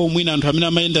mwawo mwina anthu amene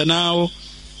amayenda nawo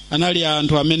anali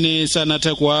anthu amene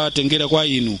sanatha kuwatengera kwa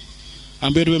inu.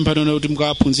 Ambuye tipemphani kuti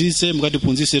mukaphunzitse,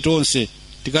 mukatiphunzitse tonse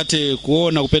tikathe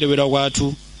kuona kuperewera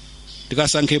kwathu,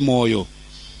 tikasankhe moyo,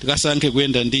 tikasankhe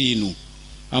kuyenda ndi inu.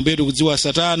 Ambuye tikudziwa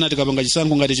Satana tikapanga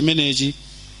chisankho ngati chimenechi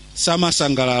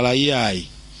samasangalala iyayi,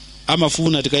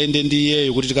 amafuna tikayende ndi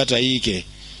iyeyo kuti tikatayike.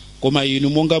 Koma inu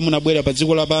monga munabwera pa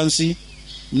dziko lapansi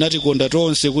munatikonda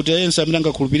tonse kuti ense amene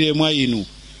angakhulupirire mwa inu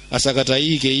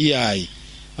asakatayike iyayi.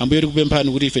 Ambuye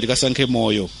tikupemphani kuti ife tikasankhe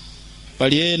moyo.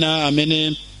 Pali ena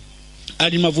amene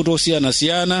ali mavuto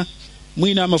osiyanasiyana,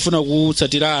 mwina amafuna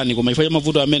kutsatirani koma ifa ya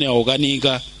mavuto amene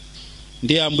awokanika.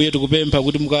 Ndiye Ambuye tikupempha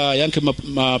kuti mukayankhe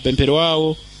mapemphero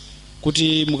awo,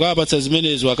 kuti mukapatsa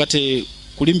zimenezo akathe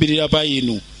kulimbirira pa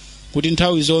inu, kuti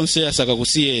nthawi zonse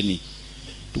asakakusiyeni.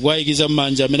 Tikuwayikiza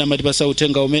m'manja amene amatipasa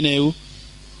uthenga umenewu,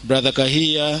 Brother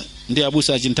Kahiya ndi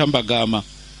abusa achintambagama,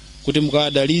 kuti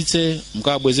mukadalitse,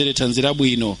 mukabwezere thanzi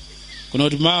labwino,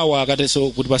 kuti mawa akateso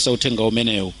kutipasa uthenga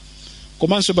umenewu.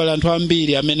 Komanso pali anthu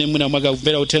ambiri amene mwina mwaka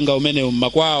kumvera uthenga umenewu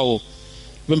makwawo,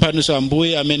 kupemphaninso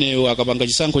Ambuye amenewo akapanga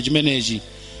chisankho chimenechi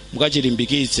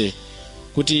mukachilimbikitse,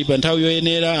 kuti pa nthawi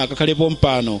yoyenera akakhalepo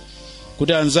mpano,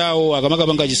 kuti anzawo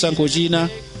akamakapanga chisankho china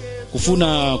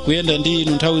kufuna kuyenda ndi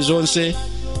inu nthawi zonse,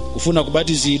 kufuna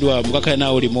kubatizidwa mukakhale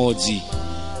nawo limodzi.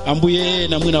 ambuye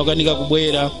ena mwina akanika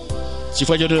kubwera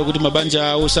chifukwa chotero kuti mabanja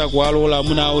awo sakuwalola,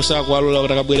 amuna awo sakuwalola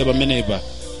kuti akabwere pamenepa,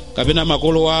 kapena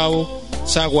makolo awo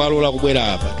sakuwalola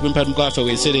kubwera apa. Tipempha mukafe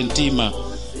kuyesere mtima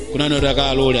kunani kuti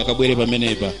akalole akabwere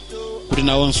pamenepa kuti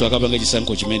nawonso akapanga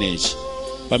chisankho chimenechi.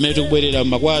 Pamene tikubwerera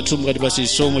mmakwathu mukatipase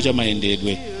chisomo cha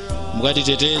mayendedwe,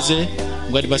 mukatiteteze,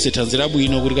 mukatipase thanzi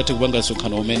labwino kuti kathe kupanga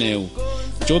msonkhano umenewu.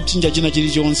 Chopsinja china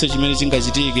chilichonse chimene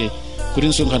chingachitike kuti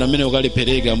msonkhano umenewu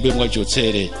ukalephereke, ambuye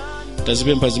mukachotsere.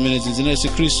 Tazipempha zimenezi m'dzina la Yesu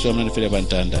Khristu amene anafera pa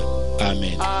mtanda.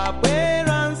 Amen.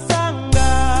 Abwera nsanga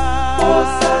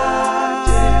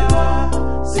osajedwa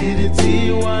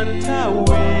siridziwa nthawi